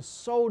probability is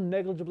so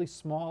negligibly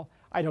small,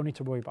 I don't need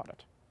to worry about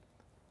it.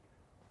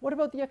 What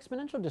about the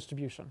exponential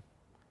distribution?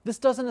 This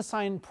doesn't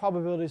assign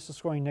probabilities to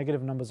scoring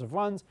negative numbers of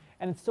runs,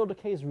 and it still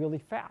decays really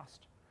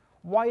fast.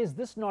 Why is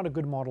this not a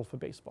good model for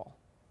baseball?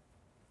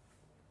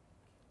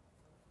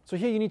 So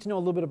here you need to know a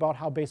little bit about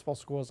how baseball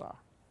scores are.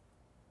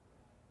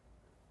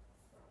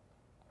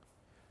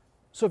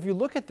 So if you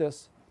look at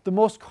this, the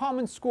most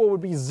common score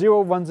would be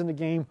 0 runs in a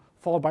game,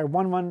 followed by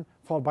 1 run,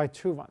 followed by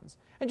 2 runs.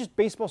 And just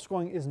baseball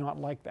scoring is not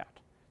like that.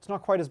 It's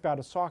not quite as bad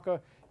as soccer.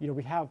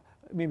 We have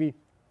maybe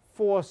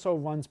 4 or so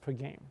runs per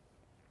game.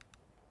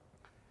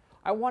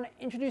 I want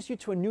to introduce you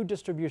to a new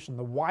distribution,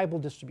 the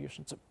Weibull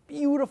distribution. It's a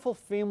beautiful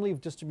family of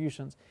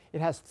distributions.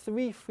 It has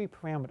 3 free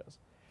parameters.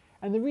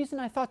 And the reason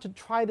I thought to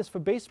try this for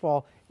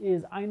baseball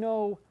is I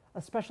know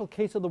a special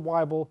case of the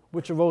Weibull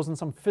which arose in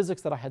some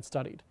physics that I had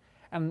studied.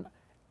 And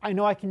I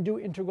know I can do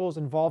integrals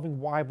involving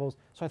Weibulls,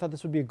 so I thought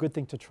this would be a good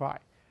thing to try.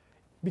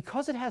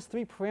 Because it has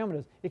 3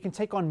 parameters, it can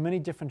take on many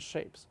different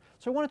shapes.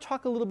 So I want to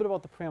talk a little bit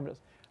about the parameters.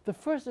 The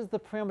first is the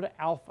parameter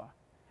alpha.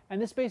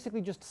 And this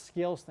basically just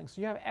scales things.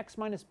 So you have x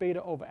minus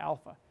beta over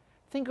alpha.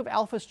 Think of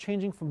alpha as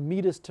changing from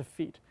meters to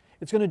feet.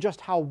 It's going to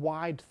adjust how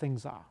wide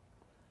things are.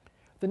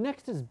 The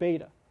next is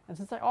beta. And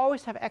since I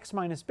always have x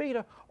minus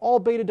beta, all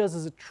beta does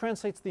is it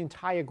translates the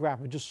entire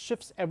graph. It just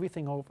shifts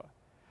everything over.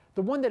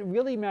 The one that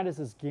really matters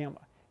is gamma.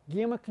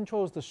 Gamma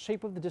controls the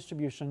shape of the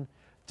distribution.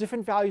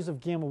 Different values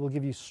of gamma will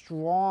give you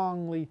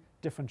strongly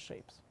different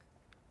shapes.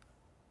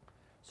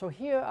 So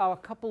here are a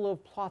couple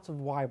of plots of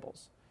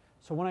Weibulls.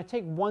 So when I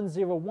take 1,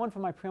 0, 1 for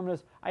my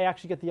parameters, I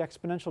actually get the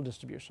exponential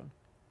distribution.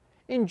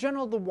 In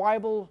general, the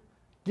Weibull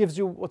gives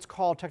you what's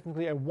called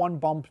technically a 1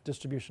 bump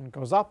distribution. It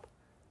goes up,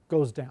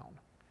 goes down.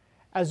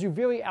 As you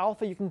vary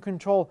alpha, you can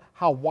control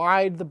how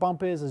wide the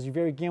bump is. As you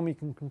vary gamma, you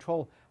can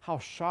control how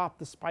sharp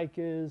the spike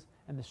is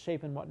and the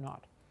shape and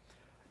whatnot.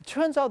 It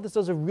turns out this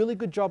does a really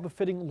good job of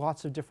fitting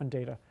lots of different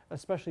data,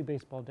 especially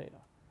baseball data.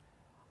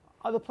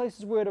 Other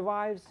places where it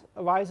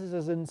arises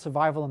is in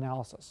survival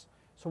analysis.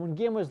 So when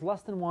gamma is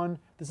less than 1,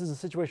 this is a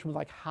situation with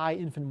like high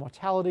infant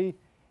mortality.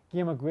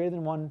 Gamma greater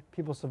than 1,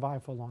 people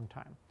survive for a long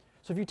time.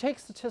 So if you take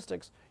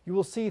statistics, you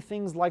will see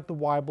things like the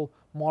Weibull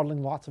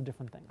modeling lots of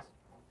different things.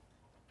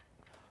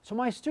 So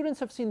my students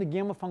have seen the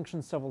gamma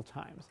function several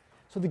times.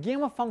 So the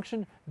gamma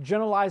function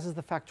generalizes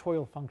the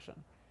factorial function.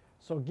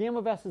 So gamma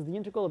of s is the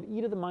integral of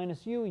e to the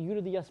minus u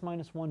to the s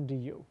minus 1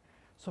 du.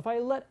 So if I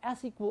let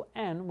s equal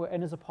n, where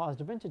n is a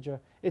positive integer,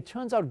 it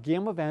turns out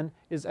gamma of n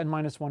is n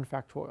minus 1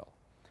 factorial.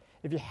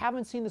 If you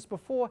haven't seen this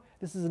before,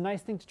 this is a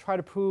nice thing to try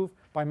to prove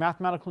by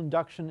mathematical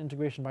induction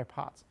integration by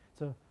parts.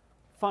 It's a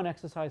fun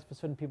exercise for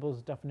certain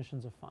people's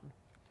definitions of fun.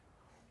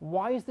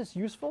 Why is this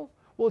useful?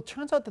 Well, it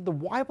turns out that the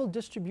Weibull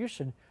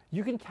distribution,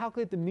 you can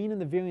calculate the mean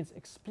and the variance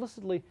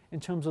explicitly in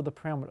terms of the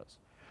parameters.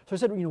 So I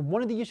said,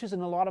 one of the issues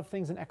in a lot of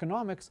things in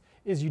economics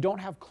is you don't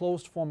have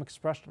closed form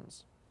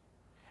expressions,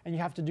 and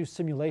you have to do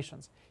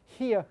simulations.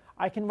 Here,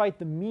 I can write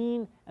the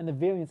mean and the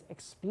variance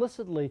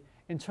explicitly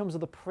in terms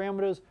of the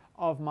parameters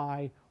of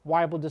my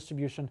Weibull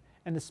distribution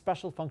and the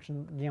special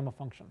function, gamma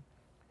function.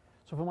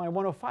 So for my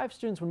 105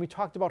 students, when we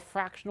talked about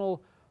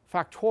fractional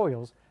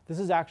factorials, this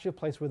is actually a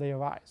place where they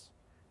arise.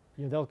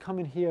 They'll come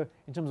in here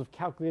in terms of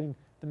calculating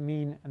the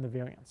mean and the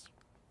variance.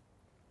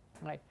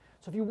 Right.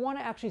 So if you want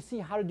to actually see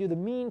how to do the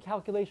mean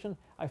calculation,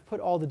 I've put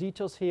all the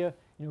details here.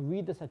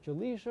 Read this at your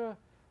leisure.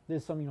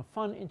 There's some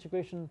fun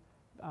integration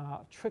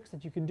tricks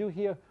that you can do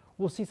here.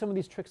 We'll see some of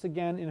these tricks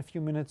again in a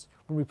few minutes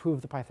when we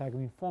prove the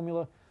Pythagorean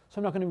formula. So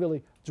I'm not going to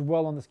really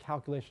dwell on this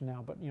calculation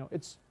now, but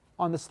it's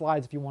on the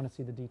slides if you want to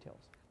see the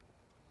details.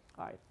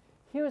 All right.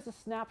 Here is a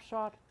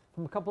snapshot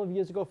from a couple of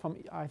years ago from,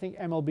 I think,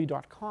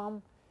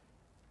 MLB.com.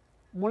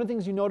 One of the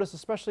things you notice,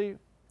 especially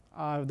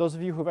those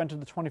of you who have entered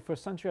the 21st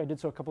century, I did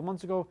so a couple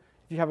months ago,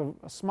 if you have a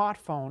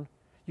smartphone,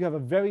 you have a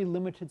very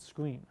limited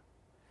screen.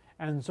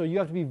 And so you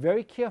have to be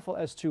very careful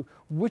as to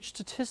which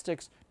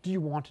statistics do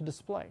you want to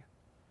display.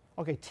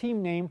 Okay,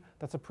 team name,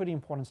 that's a pretty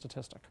important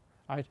statistic.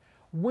 Right?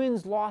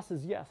 Wins,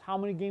 losses, yes. How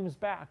many games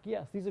back?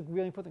 Yes, these are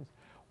really important things.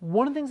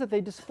 One of the things that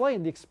they display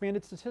in the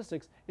expanded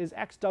statistics is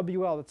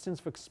XWL, that stands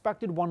for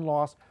expected won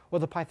loss, or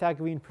the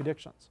Pythagorean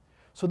predictions.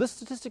 So this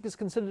statistic is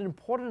considered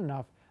important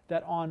enough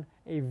that on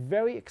a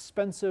very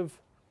expensive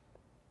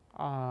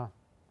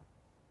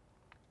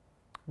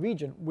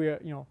region where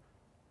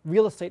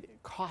real estate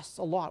costs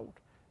a lot,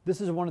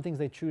 this is one of the things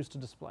they choose to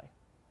display.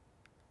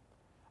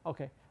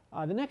 Okay,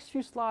 the next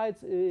few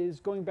slides is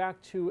going back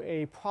to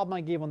a problem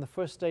I gave on the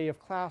first day of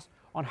class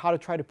on how to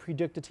try to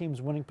predict a team's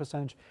winning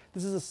percentage.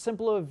 This is a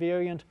simpler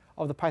variant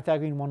of the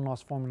Pythagorean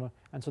won-loss formula,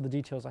 and so the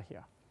details are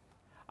here.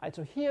 All right,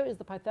 so here is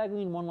the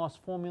Pythagorean won-loss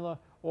formula,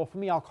 or for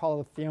me I'll call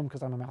it a theorem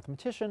because I'm a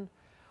mathematician.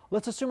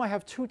 Let's assume I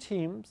have two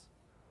teams,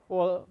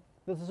 or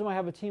let's assume I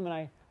have a team and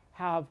I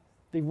have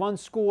the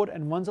runs scored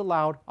and runs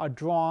allowed are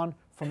drawn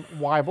from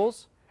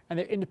Weibulls, and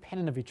they're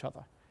independent of each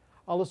other.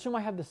 I'll assume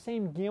I have the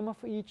same gamma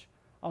for each,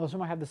 I'll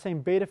assume I have the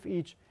same beta for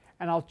each,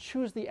 and I'll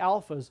choose the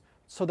alphas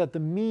so that the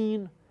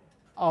mean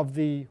of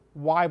the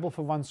Weibull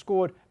for runs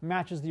scored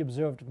matches the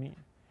observed mean,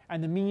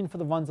 and the mean for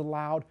the runs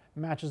allowed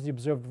matches the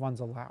observed runs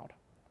allowed.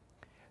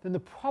 Then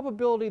the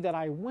probability that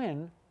I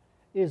win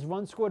is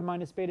runs scored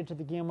minus beta to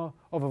the gamma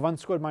over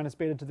runs scored minus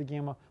beta to the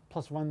gamma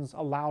plus runs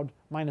allowed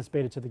minus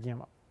beta to the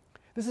gamma.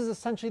 This is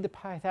essentially the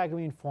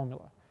Pythagorean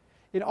formula.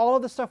 In all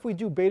of the stuff we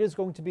do, beta is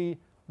going to be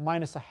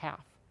minus a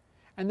half.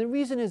 And the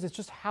reason is it's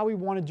just how we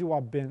want to do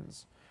our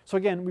bins. So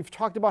again, we've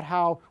talked about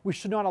how we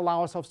should not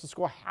allow ourselves to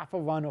score half a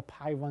run or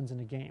pi runs in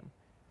a game.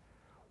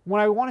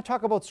 When I want to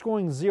talk about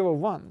scoring 0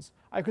 runs,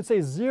 I could say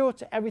 0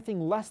 to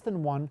everything less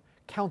than 1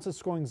 counts as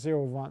scoring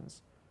 0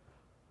 runs.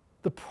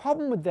 The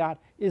problem with that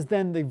is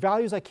then the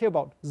values I care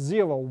about,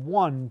 0,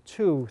 1,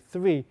 2,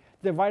 3,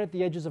 they're right at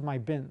the edges of my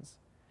bins.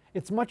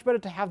 It's much better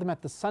to have them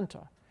at the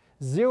center.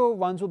 0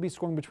 runs will be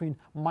scoring between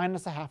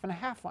minus a half and a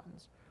half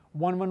runs.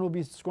 1 run will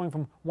be scoring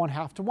from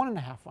 1/2 to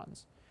 1.5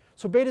 runs.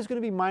 So beta is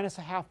going to be minus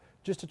a half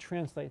just to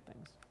translate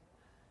things.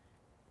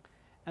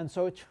 And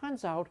so it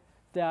turns out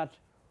that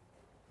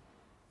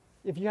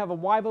if you have a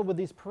Weibull with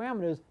these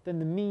parameters, then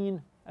the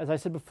mean, as I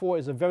said before,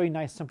 is a very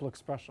nice simple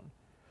expression.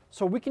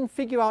 So we can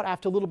figure out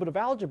after a little bit of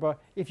algebra,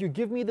 if you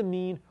give me the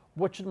mean,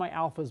 what should my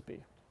alphas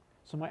be?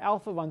 So my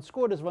alpha run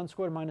scored is run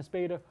scored minus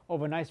beta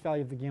over a nice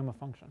value of the gamma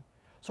function.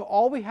 So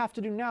all we have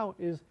to do now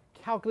is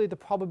calculate the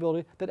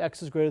probability that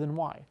x is greater than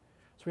y.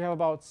 So we have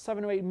about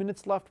 7 or 8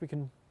 minutes left. We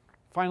can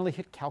finally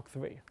hit Calc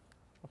 3.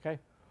 Okay?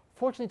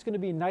 Fortunately, it's going to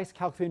be a nice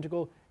Calc 3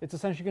 integral. It's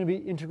essentially going to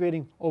be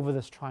integrating over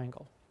this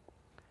triangle.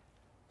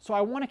 So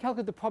I want to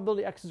calculate the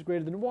probability x is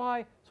greater than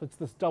y. So it's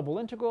this double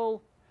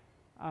integral.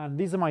 And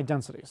these are my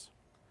densities.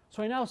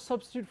 So I now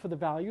substitute for the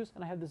values,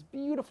 and I have this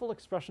beautiful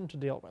expression to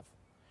deal with.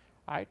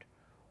 All right?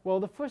 Well,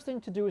 the first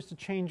thing to do is to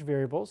change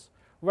variables.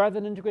 Rather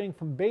than integrating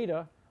from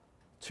beta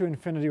to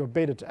infinity or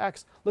beta to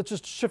x, let's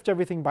just shift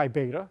everything by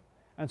beta.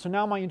 And so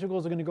now my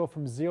integrals are going to go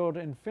from 0 to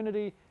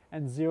infinity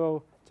and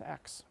 0 to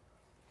x.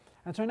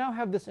 And so I now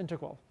have this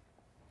integral.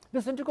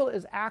 This integral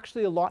is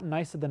actually a lot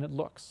nicer than it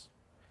looks.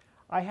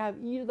 I have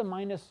e to the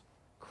minus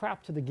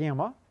crap to the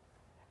gamma,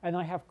 and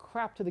I have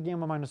crap to the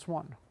gamma minus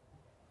 1.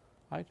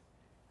 Right?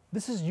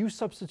 This is u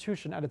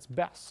substitution at its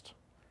best.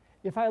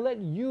 If I let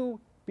u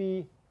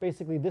be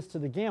basically this to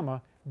the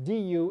gamma,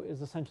 du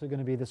is essentially going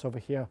to be this over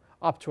here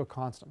up to a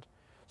constant.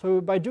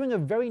 So by doing a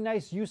very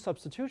nice u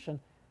substitution,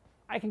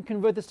 I can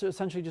convert this to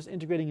essentially just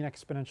integrating an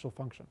exponential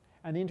function.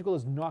 And the integral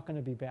is not going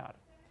to be bad.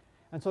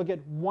 And so I'll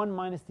get 1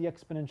 minus the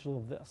exponential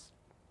of this.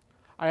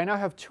 I now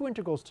have two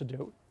integrals to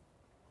do.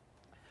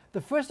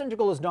 The first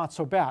integral is not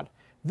so bad.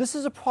 This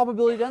is a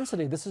probability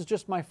density. This is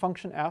just my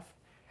function f,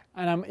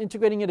 and I'm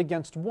integrating it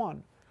against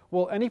 1.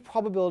 Well, any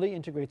probability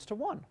integrates to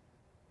 1.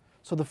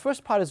 So the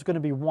first part is going to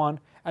be 1,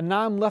 and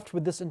now I'm left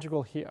with this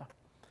integral here.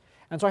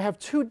 And so I have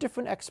two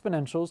different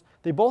exponentials.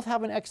 They both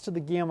have an x to the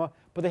gamma,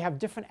 but they have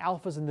different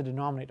alphas in the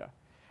denominator.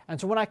 And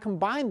so when I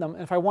combine them,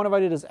 and if I want to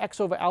write it as x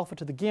over alpha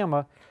to the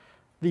gamma,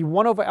 the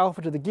 1 over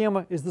alpha to the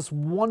gamma is this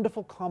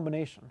wonderful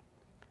combination.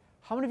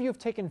 How many of you have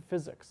taken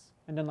physics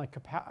and done like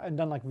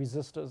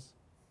resistors?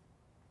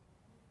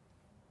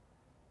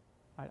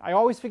 I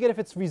always forget if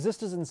it's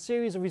resistors in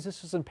series or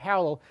resistors in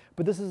parallel,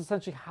 but this is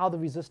essentially how the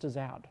resistors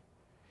add.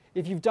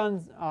 If you've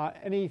done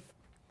any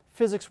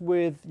physics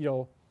with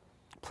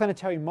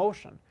planetary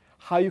motion,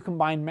 how you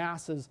combine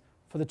masses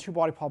for the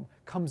two-body problem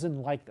comes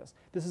in like this.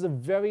 This is a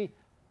very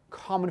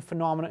common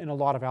phenomenon in a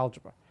lot of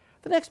algebra.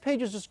 The next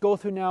page is just go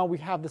through now. We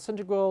have this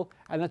integral,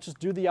 and let's just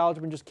do the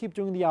algebra and just keep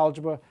doing the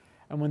algebra.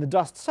 And when the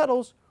dust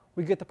settles,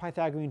 we get the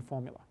Pythagorean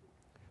formula.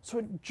 So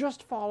it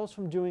just follows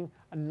from doing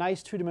a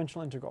nice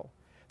two-dimensional integral.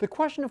 The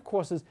question, of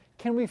course, is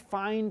can we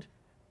find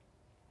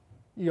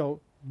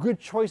good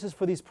choices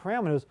for these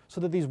parameters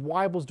so that these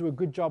variables do a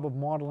good job of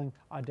modeling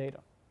our data?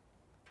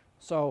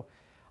 So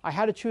I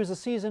had to choose a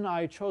season.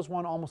 I chose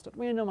one almost at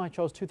random. I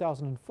chose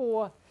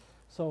 2004.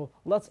 So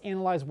let's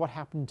analyze what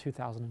happened in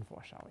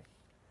 2004, shall we?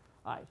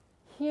 All right.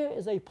 Here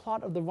is a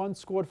plot of the runs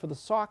scored for the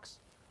Sox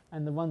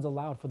and the runs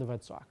allowed for the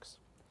Red Sox.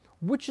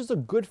 Which is a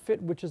good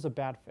fit? Which is a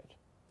bad fit?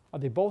 Are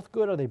they both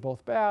good? Are they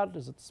both bad?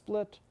 Is it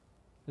split?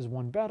 Is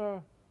one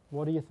better?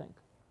 What do you think?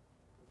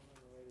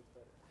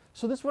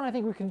 So this one, I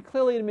think we can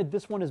clearly admit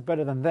this one is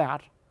better than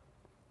that.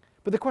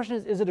 But the question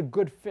is it a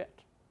good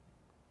fit?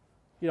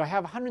 I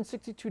have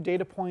 162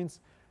 data points.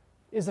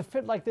 Is a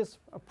fit like this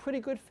a pretty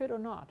good fit or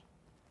not?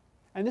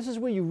 And this is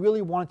where you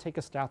really want to take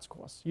a stats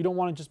course. You don't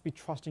want to just be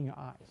trusting your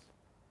eyes.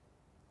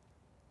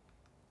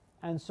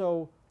 And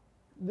so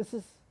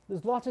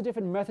there's lots of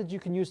different methods you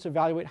can use to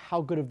evaluate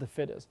how good of the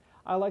fit is.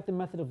 I like the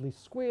method of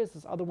least squares.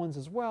 There's other ones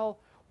as well.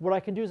 What I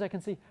can do is I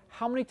can see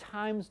how many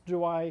times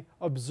do I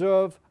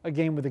observe a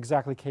game with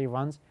exactly k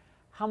runs,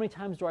 how many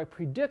times do I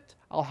predict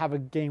I'll have a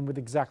game with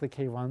exactly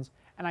k runs,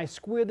 and I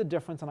square the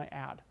difference and I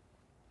add.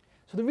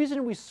 So the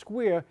reason we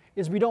square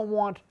is we don't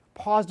want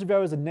positive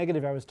errors and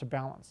negative errors to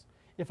balance.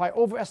 If I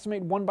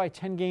overestimate 1 by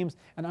 10 games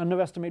and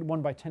underestimate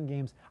 1 by 10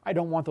 games, I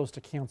don't want those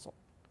to cancel.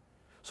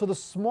 So the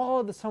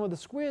smaller the sum of the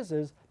squares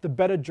is, the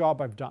better job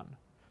I've done.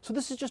 So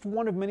this is just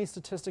one of many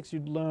statistics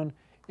you'd learn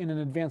in an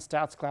advanced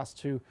stats class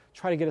to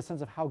try to get a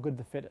sense of how good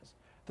the fit is.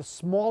 The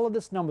smaller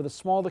this number, the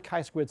smaller the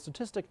chi-squared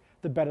statistic,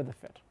 the better the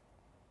fit.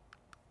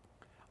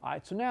 All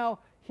right, so now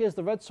here's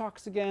the Red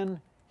Sox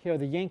again. Here are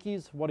the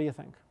Yankees. What do you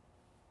think?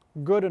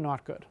 Good or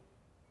not good?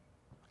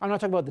 I'm not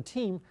talking about the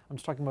team. I'm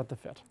just talking about the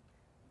fit.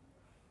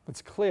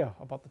 It's clear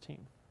about the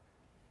team.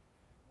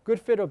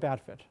 Good fit or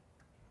bad fit?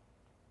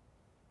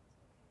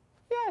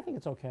 Yeah, I think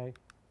it's okay.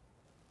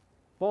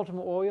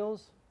 Baltimore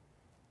Orioles.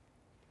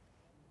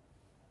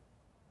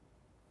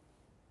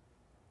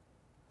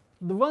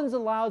 The runs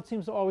allowed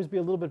seems to always be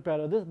a little bit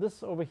better.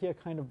 This over here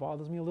kind of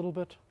bothers me a little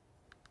bit.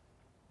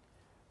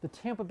 The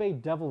Tampa Bay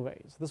Devil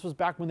Rays. This was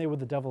back when they were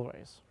the Devil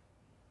Rays.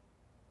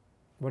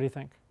 What do you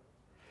think?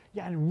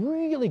 Yeah, and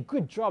really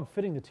good job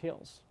fitting the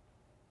tails,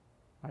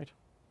 right?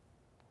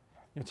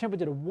 Tampa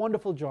did a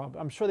wonderful job.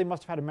 I'm sure they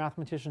must have had a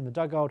mathematician in the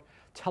dugout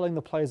telling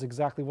the players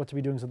exactly what to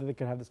be doing so that they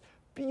could have this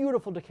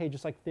beautiful decay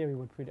just like theory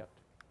would predict.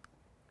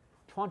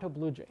 Toronto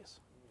Blue Jays.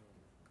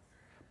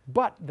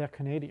 But they're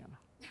Canadian.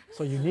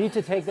 So you need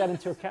to take that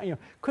into account.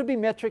 Could be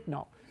metric,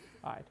 no.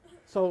 All right.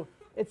 So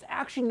it's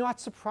actually not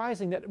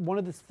surprising that one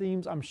of the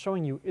themes I'm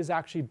showing you is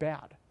actually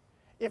bad.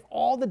 If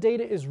all the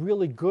data is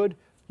really good,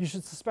 you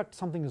should suspect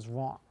something is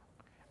wrong.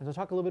 And so I'll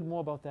talk a little bit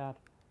more about that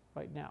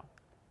right now.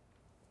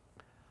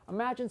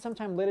 Imagine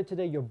sometime later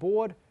today you're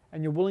bored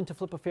and you're willing to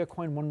flip a fair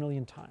coin 1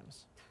 million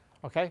times.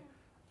 Okay?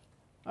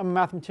 I'm a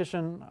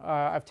mathematician.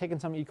 I've taken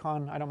some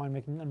econ. I don't mind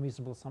making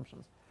unreasonable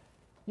assumptions.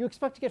 You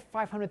expect to get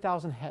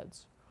 500,000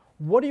 heads.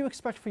 What do you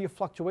expect for your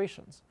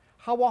fluctuations?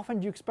 How often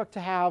do you expect to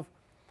have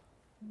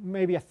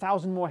maybe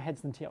 1,000 more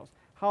heads than tails?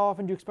 How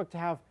often do you expect to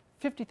have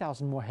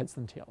 50,000 more heads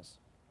than tails?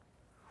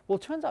 Well,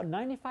 it turns out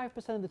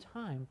 95% of the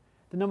time,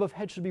 the number of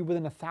heads should be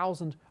within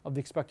 1,000 of the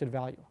expected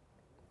value.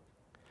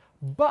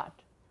 But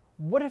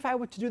What if I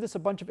were to do this a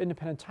bunch of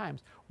independent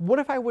times? What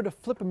if I were to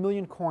flip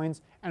 1,000,000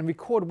 coins and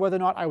record whether or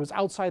not I was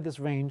outside this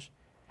range,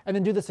 and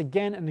then do this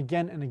again and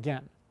again and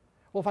again?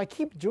 Well, if I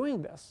keep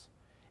doing this,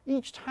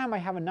 each time I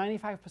have a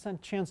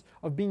 95% chance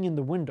of being in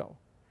the window.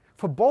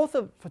 For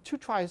 2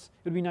 tries,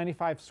 it would be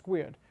 95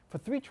 squared. For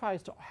 3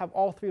 tries to have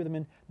all 3 of them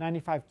in,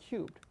 95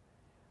 cubed.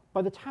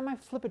 By the time I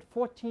flip it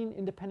 14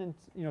 independent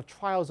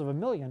trials of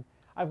 1,000,000,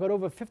 I've got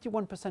over a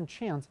 51%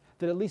 chance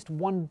that at least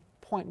one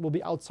point will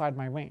be outside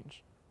my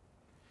range.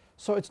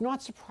 So it's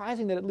not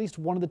surprising that at least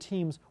one of the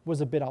teams was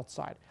a bit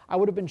outside. I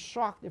would have been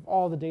shocked if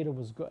all the data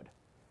was good.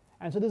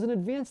 And so there's an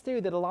advanced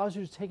theory that allows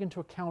you to take into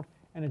account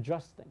and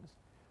adjust things.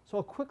 So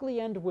I'll quickly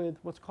end with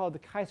what's called the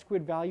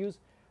chi-squared values.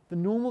 The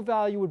normal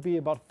value would be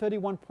about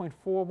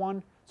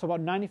 31.41, so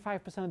about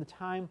 95% of the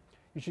time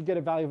you should get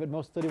a value of at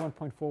most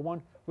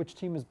 31.41. Which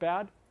team is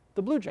bad?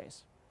 The Blue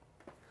Jays.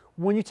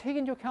 When you take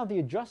into account the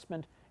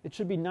adjustment, it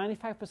should be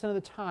 95% of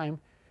the time.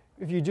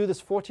 If you do this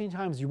 14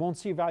 times, you won't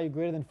see a value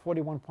greater than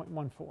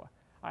 41.14. All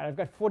right, I've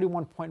got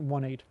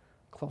 41.18,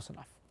 close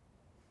enough.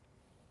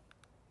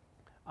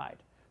 All right,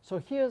 so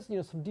here's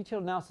some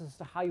detailed analysis as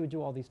to how you would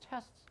do all these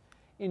tests.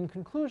 In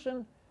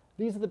conclusion,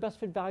 these are the best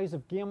fit values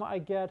of gamma I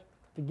get.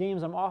 The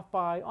games I'm off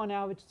by, on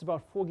average, it's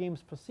about 4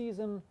 games per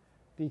season.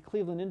 The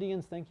Cleveland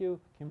Indians, thank you,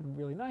 came in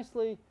really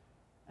nicely.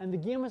 And the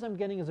gammas I'm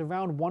getting is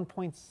around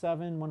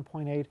 1.7,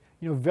 1.8,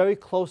 very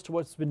close to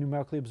what's been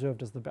numerically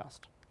observed as the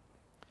best.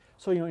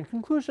 So, in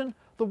conclusion,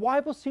 the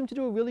Weibels seem to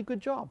do a really good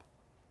job.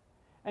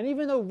 And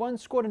even though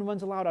runs scored and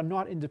runs allowed are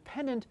not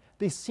independent,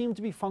 they seem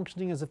to be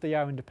functioning as if they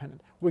are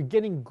independent. We're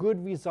getting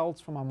good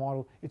results from our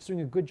model. It's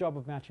doing a good job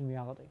of matching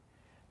reality.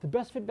 The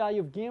best fit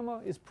value of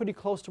gamma is pretty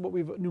close to what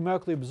we've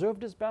numerically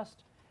observed as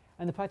best.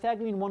 And the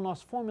Pythagorean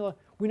one-loss formula,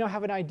 we now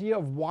have an idea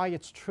of why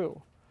it's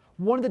true.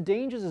 One of the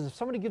dangers is if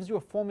somebody gives you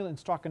a formula in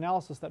stock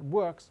analysis that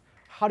works,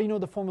 how do you know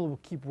the formula will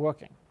keep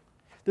working?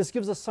 This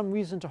gives us some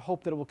reason to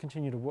hope that it will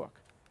continue to work.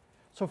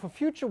 So for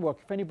future work,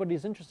 if anybody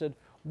is interested,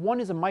 one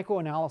is a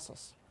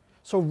microanalysis.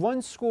 So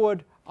runs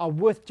scored are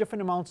worth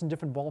different amounts in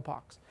different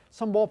ballparks.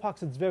 Some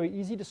ballparks it's very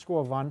easy to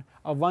score a run.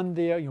 A run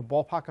there,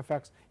 ballpark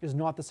effects, is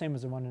not the same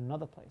as a run in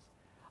another place.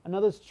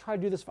 Another is to try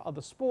to do this for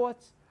other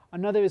sports.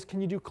 Another is,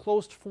 can you do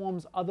closed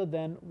forms other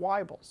than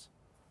Weibels?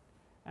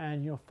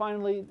 And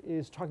finally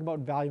is talking about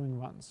valuing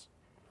runs.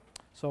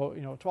 So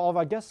to all of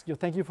our guests,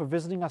 thank you for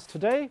visiting us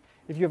today.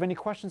 If you have any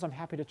questions, I'm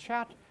happy to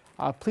chat.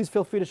 Please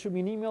feel free to shoot me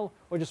an email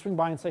or just swing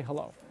by and say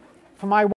hello. For my